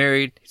 He's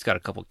married. He's got a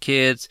couple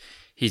kids.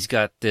 He's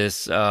got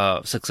this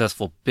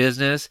successful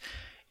business.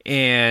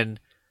 And,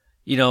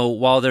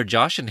 while they're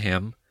joshing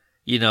him,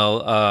 and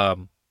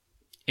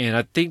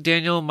I think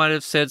Daniel might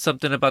have said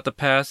something about the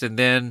past. And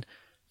then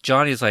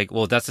Johnny's like,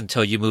 well, that's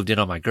until you moved in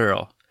on my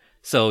girl.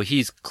 So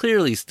he's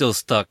clearly still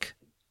stuck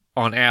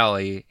on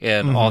Allie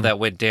and all that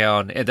went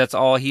down, and that's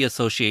all he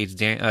associates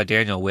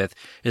Daniel with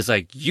is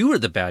like, you were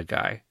the bad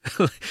guy.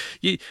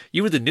 you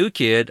were the new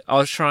kid. I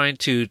was trying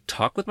to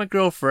talk with my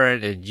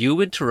girlfriend and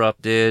you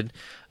interrupted.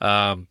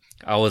 I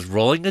was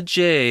rolling a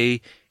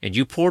J and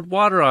you poured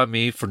water on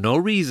me for no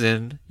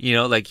reason.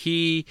 Like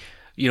he,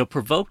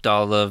 provoked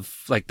all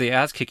of like the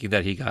ass kicking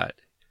that he got.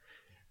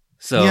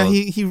 So yeah,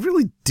 he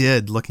really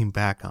did, looking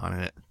back on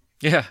it.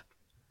 yeah,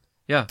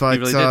 he But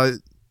really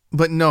did.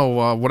 but no,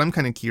 what I'm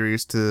kind of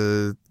curious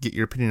to get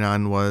your opinion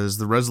on was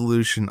the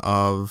resolution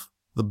of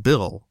the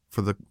bill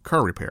for the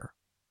car repair.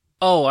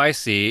 Oh, I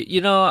see.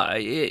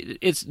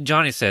 It's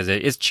Johnny says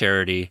it's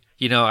charity.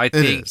 I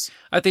is.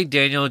 think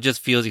Daniel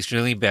just feels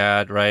extremely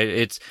bad, right?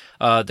 It's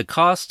the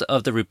cost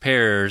of the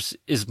repairs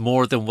is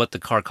more than what the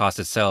car costs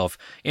itself.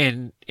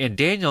 And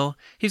Daniel,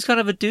 he's kind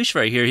of a douche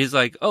right here. He's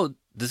like, "Oh,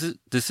 this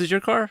is your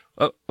car?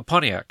 Oh, a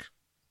Pontiac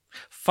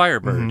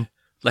Firebird." Mm-hmm.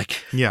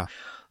 Like Yeah.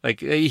 like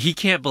he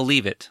can't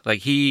believe it. Like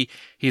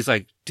he's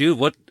like, "Dude,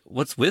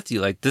 what's with you?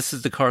 Like this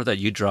is the car that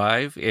you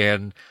drive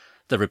and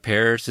the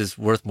repairs is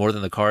worth more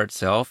than the car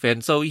itself."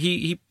 And so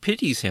he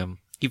pities him.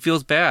 He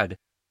feels bad.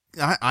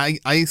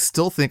 I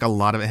still think a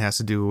lot of it has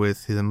to do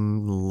with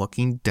him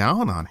looking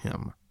down on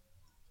him.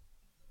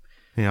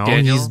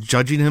 Daniel? He's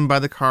judging him by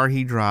the car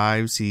he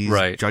drives. He's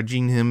Right.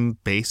 judging him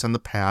based on the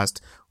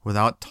past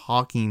without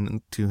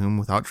talking to him,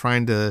 without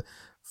trying to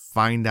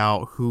find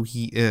out who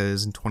he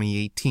is in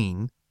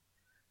 2018.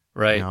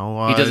 Right.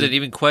 No, He doesn't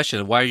even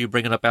question, why are you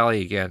bringing up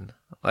Allie again?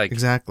 Like,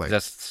 Exactly.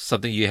 that's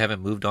something you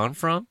haven't moved on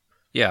from?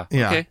 Yeah.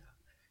 Yeah. Okay.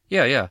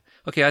 Yeah.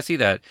 Okay, I see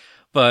that.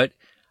 But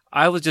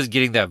I was just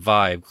getting that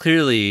vibe.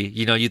 Clearly,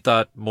 you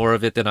thought more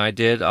of it than I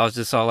did. I was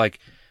just all like,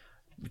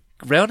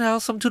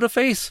 roundhouse him to the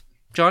face,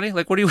 Johnny.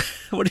 Like, what are you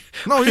waiting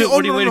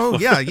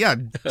for? Yeah.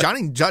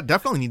 Johnny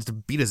definitely needs to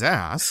beat his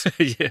ass.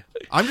 Yeah.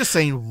 I'm just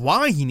saying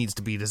why he needs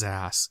to beat his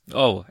ass.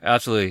 Oh,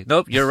 absolutely.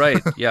 Nope, you're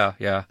right.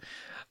 Yeah.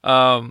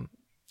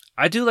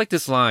 I do like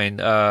this line.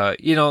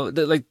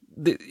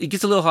 It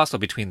gets a little hostile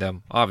between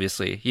them,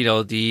 obviously.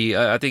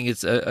 I think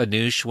it's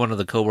Anush, one of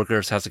the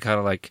coworkers, has to kind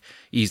of like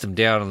ease them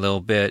down a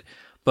little bit.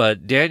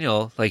 But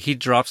Daniel, like, he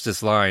drops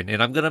this line,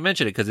 and I'm going to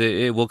mention it because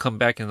it will come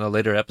back in a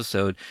later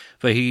episode.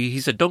 But he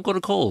said, "Don't go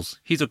to Kohl's.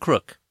 He's a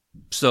crook."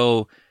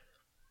 So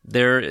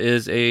there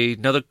is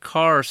another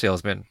car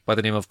salesman by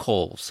the name of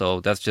Cole. So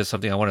that's just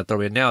something I want to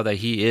throw in now, that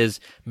he is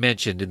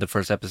mentioned in the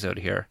first episode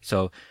here.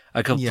 So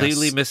I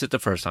completely missed it the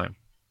first time.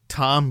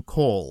 Tom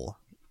Cole.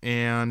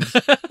 And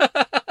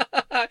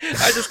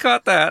I just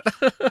caught that.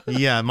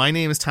 yeah, my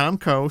name is Tom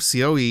Coe,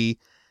 C-O-E.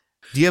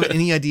 Do you have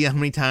any idea how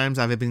many times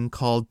I've been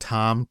called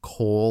Tom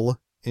Cole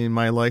in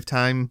my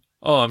lifetime?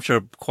 Oh, I'm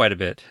sure quite a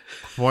bit.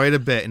 Quite a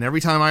bit. And every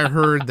time I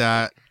heard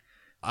that,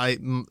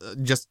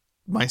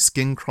 my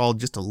skin crawled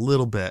just a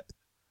little bit.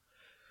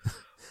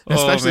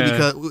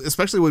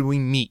 Especially when we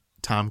meet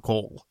Tom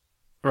Cole.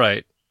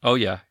 Right. Oh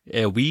yeah.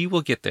 Yeah, we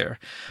will get there.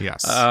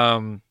 Yes.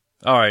 All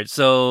right.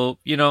 So,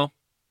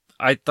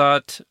 I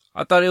thought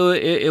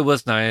it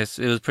was nice.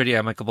 It was pretty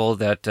amicable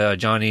that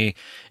Johnny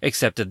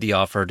accepted the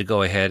offer to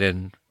go ahead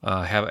and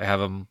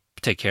have him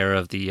take care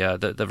of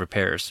the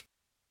repairs.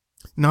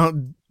 Now,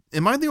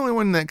 am I the only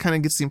one that kind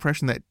of gets the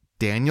impression that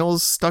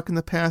Daniel's stuck in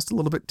the past a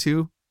little bit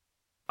too?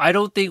 I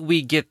don't think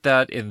we get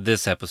that in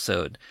this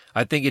episode.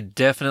 I think it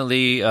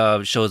definitely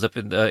shows up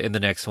in the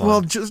next one.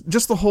 Well,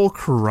 just the whole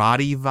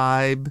karate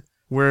vibe,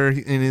 where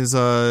in his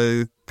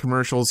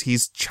commercials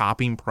he's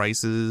chopping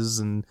prices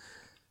and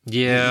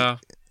yeah.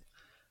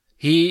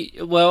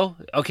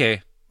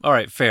 Okay. All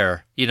right,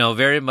 fair.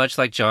 Very much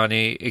like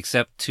Johnny,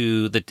 except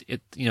to the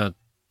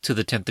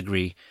 10th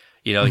degree.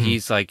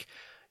 He's like,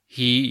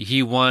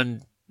 he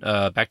won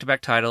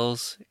back-to-back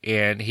titles,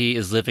 and he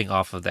is living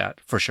off of that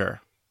for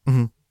sure.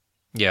 Mm-hmm.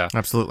 Yeah,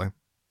 absolutely.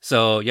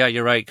 So yeah,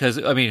 you're right. Because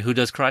who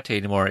does karate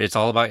anymore? It's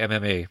all about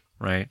MMA,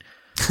 right?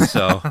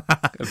 So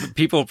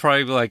people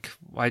probably be like,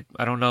 I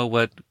don't know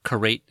what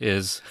karate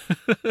is.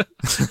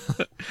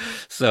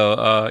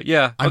 So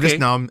yeah, I'm okay.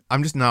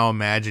 just now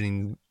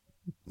imagining,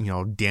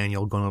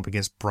 Daniel going up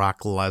against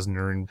Brock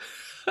Lesnar and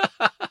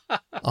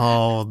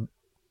oh,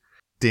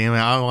 damn it!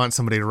 I want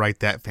somebody to write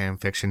that fan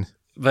fiction.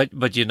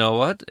 But you know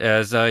what?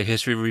 As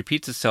history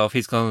repeats itself,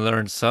 he's going to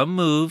learn some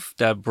move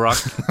that Brock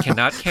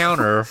cannot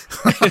counter.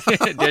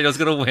 Daniel's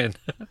going to win.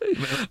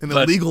 An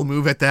illegal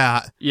move at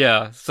that.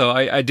 Yeah, so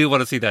I do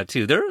want to see that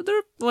too.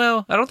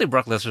 Well, I don't think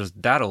Brock Lesnar's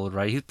that old,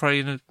 right? He's probably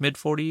in his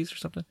mid-40s or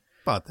something.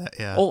 About that,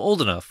 yeah.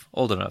 Old enough.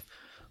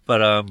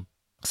 But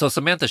so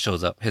Samantha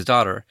shows up, his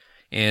daughter,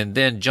 and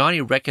then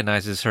Johnny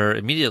recognizes her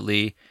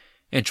immediately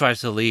and tries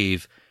to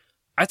leave.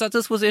 I thought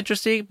this was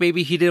interesting.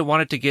 Maybe he didn't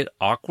want it to get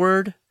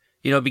awkward.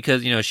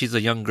 Because, she's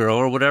a young girl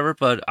or whatever,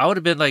 but I would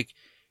have been like,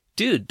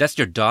 dude, that's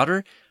your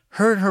daughter?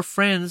 Her and her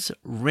friends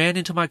ran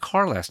into my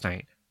car last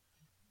night.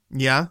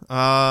 Yeah.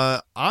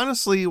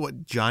 Honestly,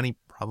 what Johnny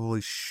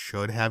probably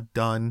should have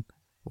done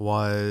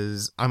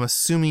was, I'm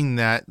assuming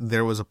that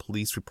there was a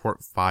police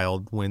report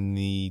filed when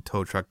the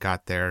tow truck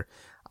got there.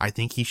 I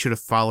think he should have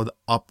followed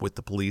up with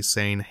the police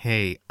saying,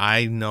 hey,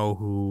 I know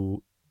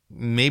who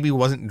maybe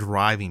wasn't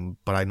driving,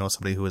 but I know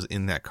somebody who was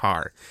in that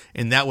car.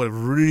 And that would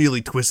have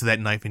really twisted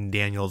that knife in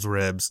Daniel's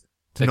ribs.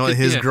 To know that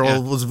his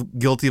girl was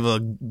guilty of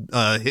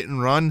a hit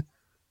and run.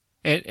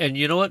 And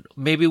you know what?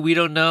 Maybe we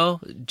don't know.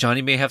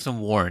 Johnny may have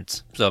some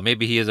warrants, so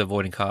maybe he is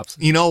avoiding cops.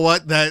 You know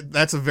what?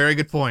 That's a very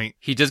good point.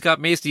 He just got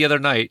maced the other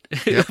night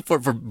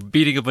for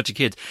beating a bunch of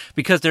kids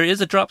because there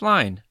is a drop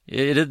line.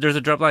 There's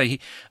a drop line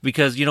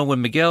because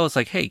when Miguel is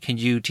like, "Hey, can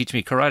you teach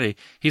me karate?"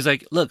 He's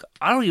like, "Look,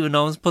 I don't even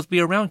know I'm supposed to be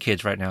around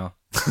kids right now."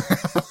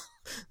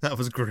 That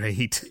was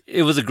great.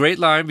 It was a great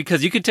line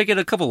because you could take it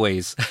a couple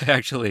ways,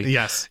 actually.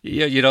 Yes.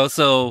 Yeah,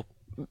 so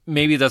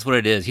maybe that's what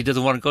it is. He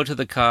doesn't want to go to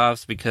the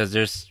cops because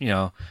there's,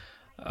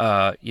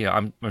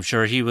 I'm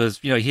sure he was,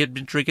 he had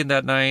been drinking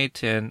that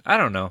night, and I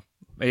don't know.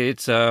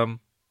 It's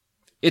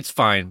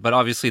fine, but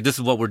obviously this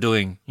is what we're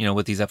doing,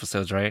 with these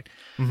episodes, right?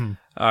 Mm-hmm.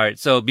 All right.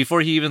 So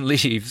before he even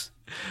leaves,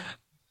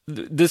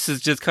 this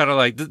is just kind of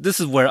like, this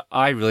is where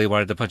I really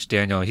wanted to punch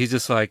Daniel. He's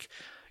just like,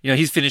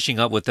 he's finishing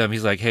up with them.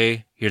 He's like,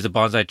 "Hey, here's a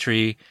bonsai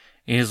tree."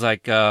 And he's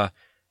like,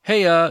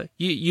 "Hey,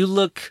 you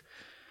look,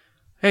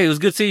 hey, it was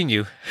good seeing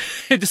you."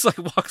 It just like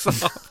walks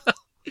off.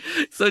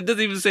 So it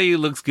doesn't even say he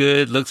looks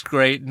good, looks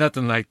great,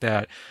 nothing like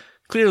that.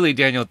 Clearly,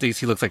 Daniel thinks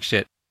he looks like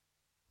shit.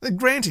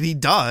 Granted, he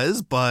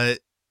does, but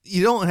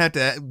you don't have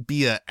to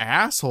be an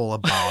asshole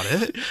about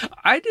it.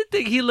 I didn't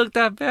think he looked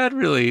that bad,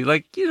 really.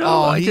 Like,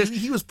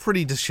 he was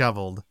pretty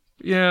disheveled.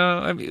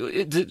 Yeah,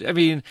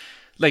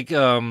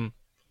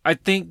 I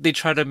think they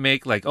try to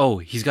make like, oh,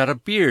 he's got a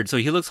beard, so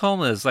he looks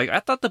homeless. Like, I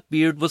thought the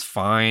beard was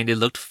fine. It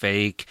looked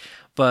fake,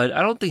 but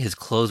I don't think his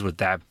clothes were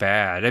that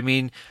bad. I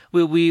mean,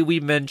 we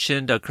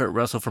mentioned Kurt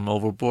Russell from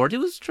Overboard. He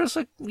was dressed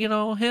like,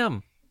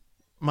 him.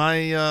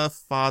 My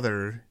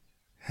father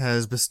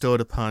has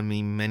bestowed upon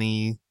me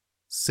many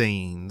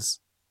sayings,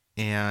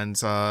 and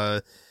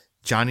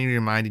Johnny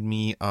reminded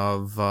me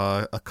of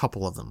a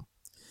couple of them.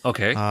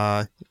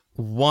 Okay.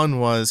 One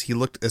was he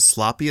looked as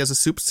sloppy as a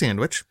soup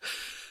sandwich.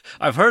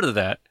 I've heard of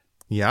that.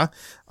 Yeah.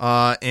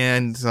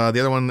 And the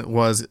other one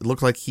was it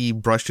looked like he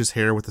brushed his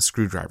hair with a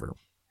screwdriver.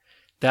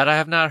 That I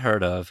have not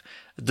heard of.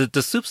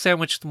 The soup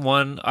sandwich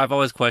one, I've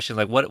always questioned,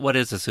 like, what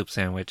is a soup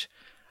sandwich?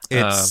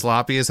 It's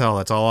sloppy as hell.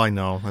 That's all I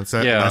know.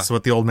 That's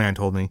what the old man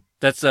told me.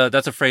 That's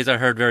a phrase I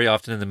heard very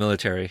often in the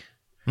military.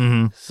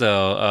 Mm-hmm.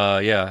 So,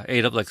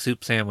 ate up like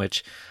soup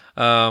sandwich.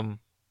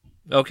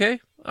 Okay.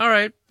 All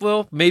right.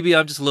 Well, maybe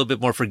I'm just a little bit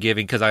more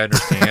forgiving because I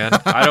understand.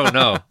 I don't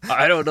know.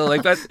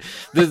 Like that,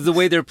 the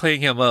way they're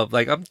playing him up,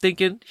 like I'm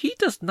thinking he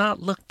does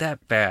not look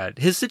that bad.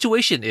 His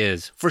situation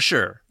is for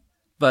sure,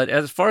 but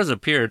as far as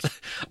appearance,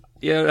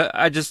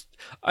 I just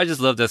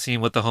love that scene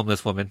with the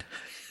homeless woman.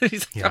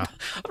 He's like, yeah.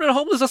 I'm not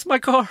homeless. That's my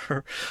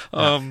car.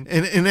 And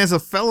as a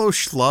fellow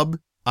schlub,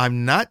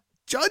 I'm not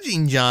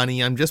judging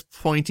Johnny. I'm just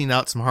pointing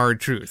out some hard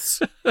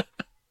truths.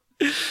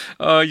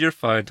 Oh, you're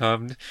fine,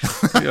 Tom.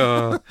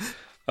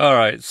 All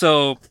right,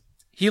 so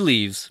he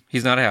leaves.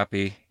 He's not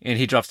happy, and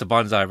he drops the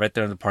bonsai right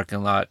there in the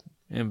parking lot.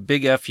 And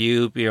big F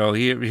you,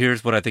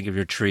 here's what I think of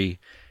your tree.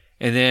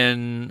 And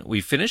then we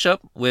finish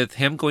up with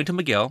him going to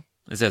Miguel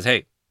and says,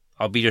 "Hey,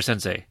 I'll be your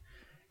sensei."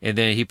 And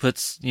then he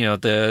puts,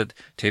 the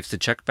tapes the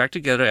check back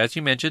together, as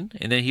you mentioned,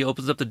 and then he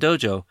opens up the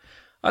dojo.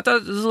 I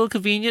thought it was a little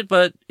convenient,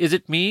 but is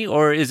it me,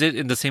 or is it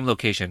in the same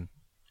location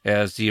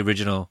as the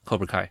original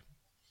Cobra Kai?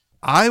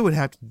 I would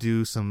have to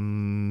do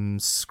some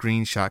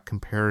screenshot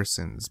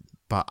comparisons,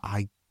 but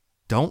I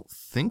don't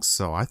think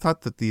so. I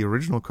thought that the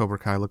original Cobra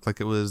Kai looked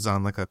like it was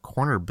on like a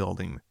corner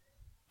building.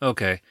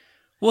 Okay.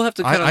 We'll have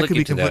to kind of look into that.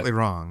 I could be completely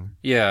wrong.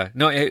 Yeah.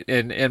 No,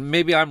 and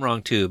maybe I'm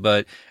wrong too,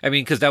 but I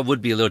mean, because that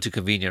would be a little too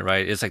convenient,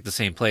 right? It's like the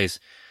same place.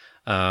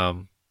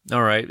 All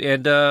right.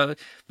 And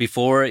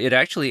before it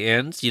actually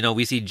ends,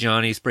 we see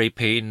Johnny spray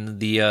painting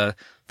the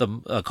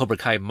Cobra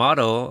Kai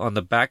motto on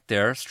the back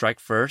there: "Strike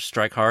first,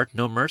 strike hard,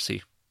 no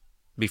mercy,"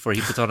 before he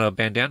puts on a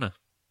bandana.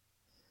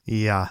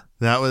 Yeah,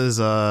 that was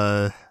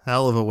a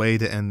hell of a way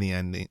to end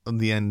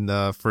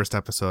the first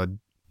episode.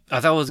 I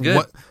thought it was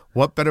good.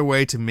 What better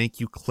way to make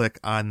you click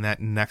on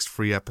that next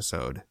free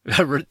episode?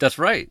 That's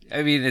right.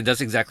 I mean, that's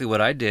exactly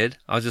what I did.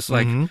 I was just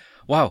like,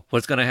 wow,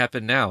 what's going to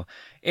happen now?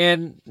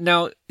 And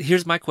now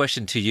here's my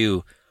question to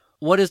you.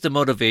 What is the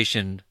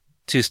motivation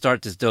to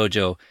start this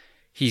dojo?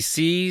 He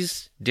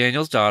sees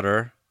Daniel's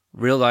daughter,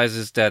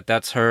 realizes that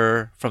that's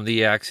her from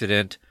the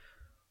accident.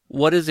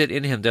 What is it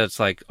in him that's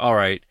like, all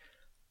right,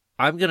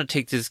 I'm going to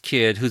take this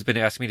kid who's been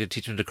asking me to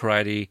teach him the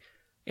karate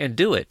and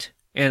do it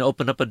and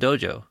open up a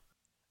dojo?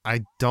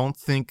 I don't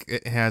think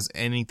it has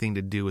anything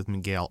to do with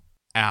Miguel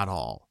at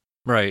all.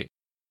 Right.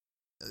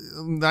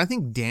 I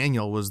think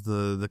Daniel was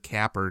the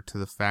capper to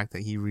the fact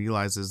that he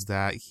realizes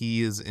that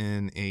he is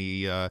in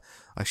a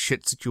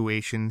shit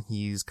situation.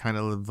 He's kind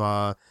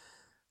of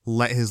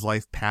let his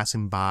life pass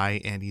him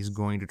by, and he's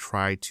going to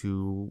try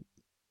to,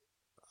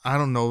 I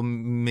don't know,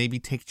 maybe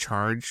take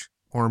charge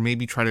or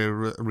maybe try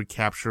to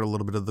recapture a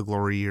little bit of the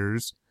glory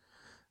years.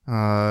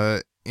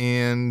 And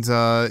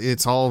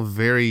it's all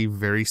very,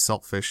 very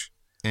selfish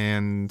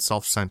and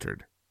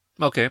self-centered.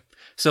 Okay.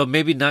 So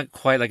maybe not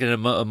quite like a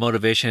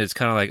motivation. It's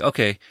kind of like,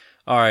 okay,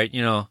 all right,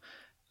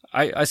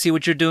 I see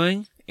what you're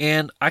doing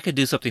and I could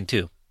do something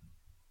too.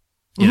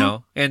 You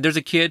know, and there's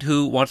a kid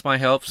who wants my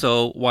help,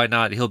 so why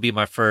not? He'll be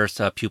my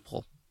first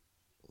pupil.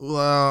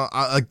 Well,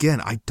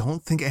 again, I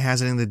don't think it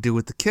has anything to do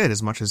with the kid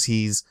as much as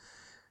he's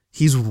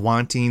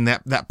wanting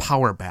that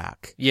power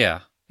back. Yeah.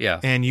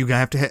 And you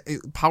have to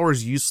power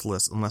is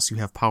useless unless you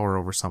have power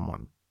over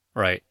someone.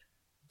 Right.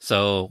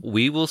 So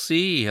we will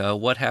see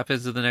what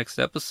happens in the next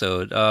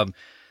episode.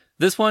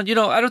 This one, I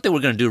don't think we're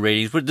going to do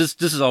ratings, but this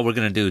is all we're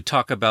going to do.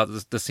 Talk about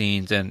the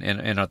scenes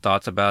and our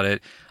thoughts about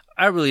it.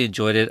 I really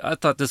enjoyed it. I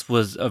thought this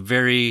was a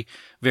very,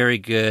 very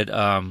good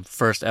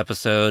first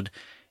episode.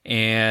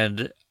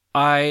 And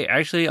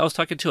I was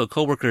talking to a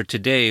coworker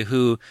today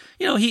who,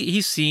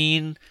 he's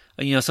seen,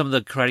 some of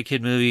the Karate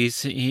Kid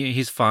movies.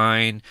 He's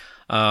fine.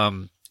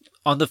 On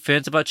the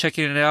fence about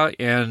checking it out.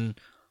 And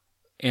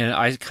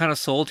I kind of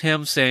sold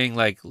him saying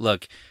like,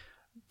 look,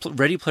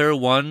 Ready Player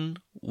One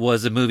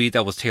was a movie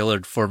that was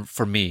tailored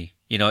for me.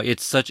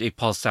 It's such a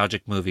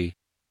nostalgic movie.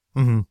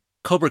 Mm-hmm.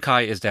 Cobra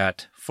Kai is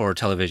that for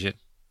television.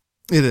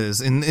 It is.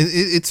 And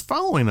it's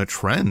following a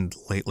trend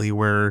lately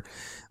where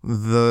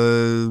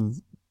the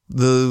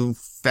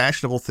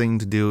fashionable thing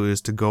to do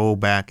is to go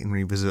back and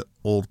revisit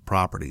old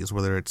properties,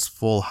 whether it's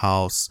Full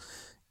House,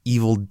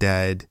 Evil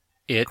Dead,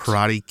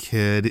 Karate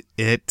Kid,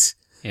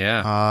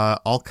 Yeah.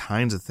 All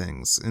kinds of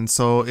things. And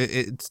so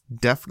it's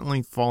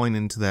definitely falling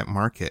into that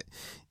market.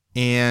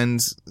 And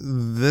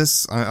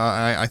this,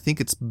 I think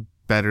it's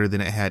better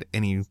than it had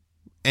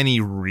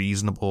any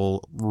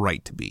reasonable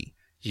right to be.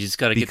 You just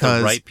got to get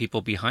the right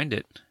people behind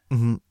it.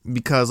 Mm-hmm,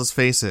 because let's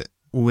face it,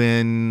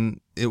 when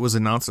it was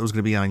announced it was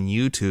going to be on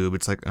YouTube,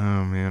 it's like,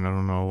 oh man, I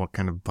don't know what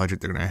kind of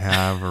budget they're going to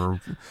have or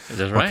Is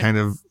that what right? kind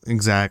of,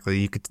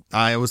 exactly.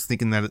 I was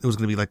thinking that it was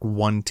going to be like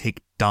one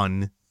take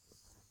done.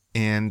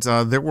 And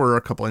there were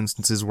a couple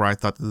instances where I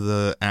thought that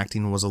the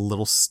acting was a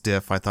little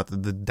stiff. I thought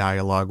that the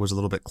dialogue was a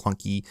little bit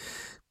clunky.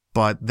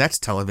 But that's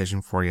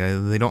television for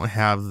you. They don't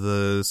have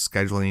the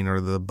scheduling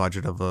or the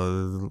budget of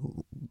a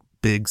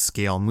big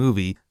scale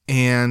movie.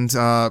 And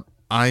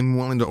I'm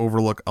willing to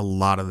overlook a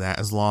lot of that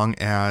as long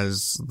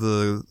as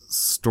the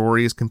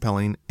story is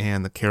compelling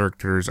and the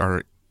characters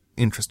are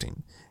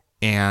interesting.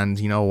 And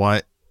you know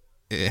what?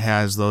 It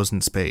has those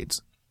in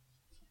spades.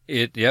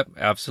 Yep,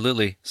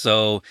 absolutely.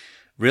 So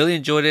really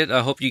enjoyed it.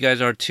 I hope you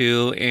guys are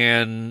too.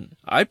 And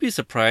I'd be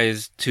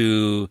surprised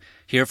to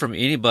hear from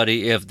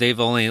anybody if they've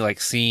only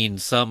seen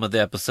some of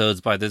the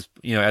episodes by this,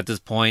 at this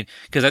point.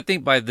 Because I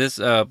think by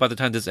the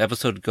time this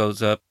episode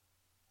goes up,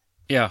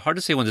 yeah, hard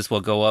to say when this will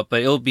go up,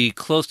 but it'll be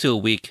close to a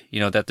week,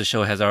 that the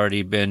show has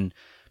already been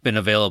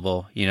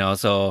available,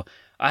 So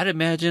I'd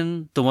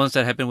imagine the ones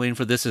that have been waiting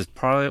for this is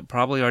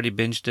probably already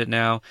binged it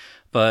now.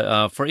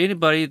 But for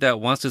anybody that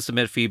wants to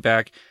submit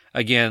feedback,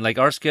 again,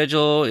 our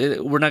schedule,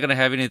 we're not going to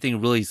have anything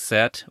really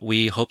set.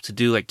 We hope to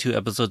do 2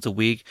 episodes a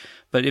week.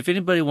 But if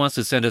anybody wants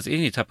to send us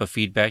any type of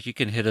feedback, you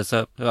can hit us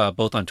up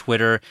both on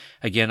Twitter.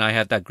 Again, I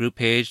have that group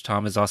page.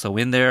 Tom is also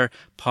in there.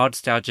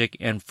 Podstalgic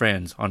and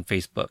Friends on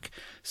Facebook.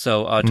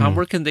 So, Tom,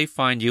 where can they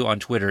find you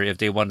on Twitter if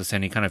they want to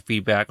send any kind of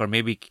feedback or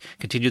maybe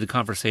continue the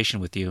conversation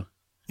with you?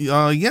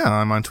 Yeah,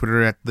 I'm on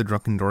Twitter at The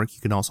Drunken Dork.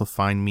 You can also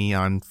find me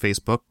on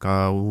Facebook.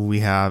 We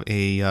have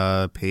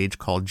a page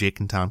called Jake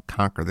and Tom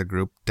Conquer the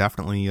Group.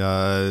 Definitely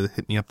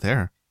hit me up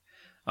there.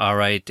 All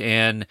right.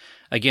 And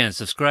again,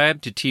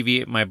 subscribe to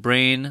TV My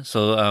Brain.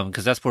 So,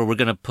 cause that's where we're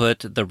going to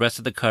put the rest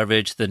of the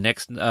coverage, the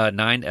next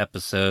 9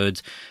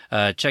 episodes.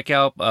 Check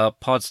out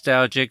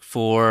Podstalgic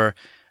for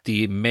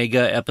the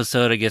mega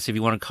episode, I guess, if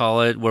you want to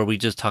call it, where we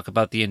just talk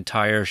about the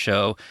entire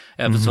show,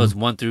 episodes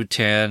 1 through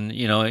 10,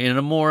 in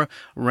a more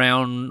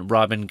round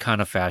robin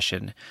kind of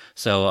fashion.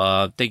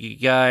 So, thank you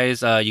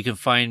guys. You can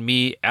find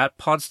me at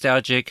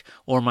Podstalgic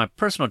or my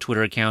personal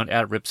Twitter account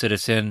at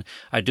RipCitizen.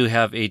 I do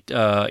have a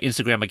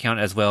Instagram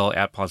account as well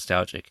at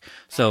Podstalgic.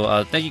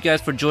 So, thank you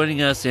guys for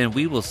joining us, and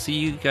we will see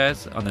you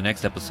guys on the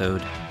next episode.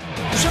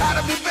 Try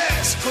to be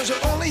best, 'cause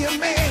you're only a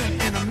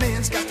man, and a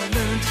man's got to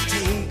learn to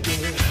take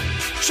it.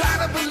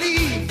 Try to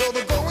believe, though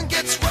the going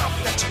gets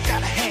rough, that you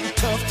gotta hang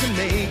tough to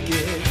make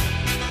it.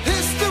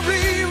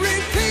 History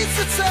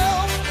repeats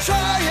itself,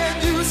 try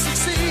and you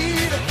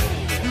succeed.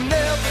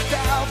 Never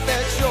doubt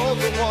that you're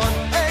the one,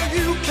 and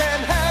you can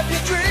have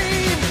your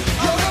dream.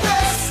 You're the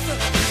best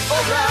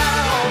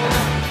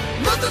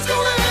around, nothing's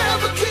gonna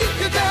ever keep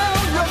you down.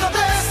 You're the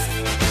best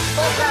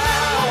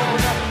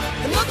around,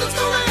 and nothing's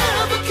gonna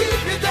ever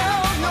keep you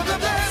down. You're the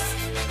best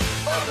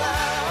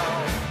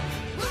around,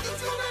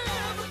 nothing's gonna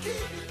ever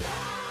keep you down.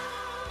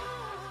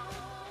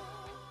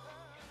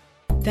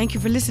 Thank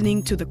you for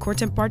listening to the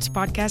Court and Parts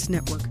Podcast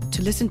Network.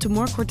 To listen to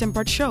more Court and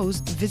Parts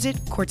shows, visit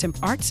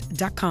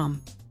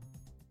courtandarts.com.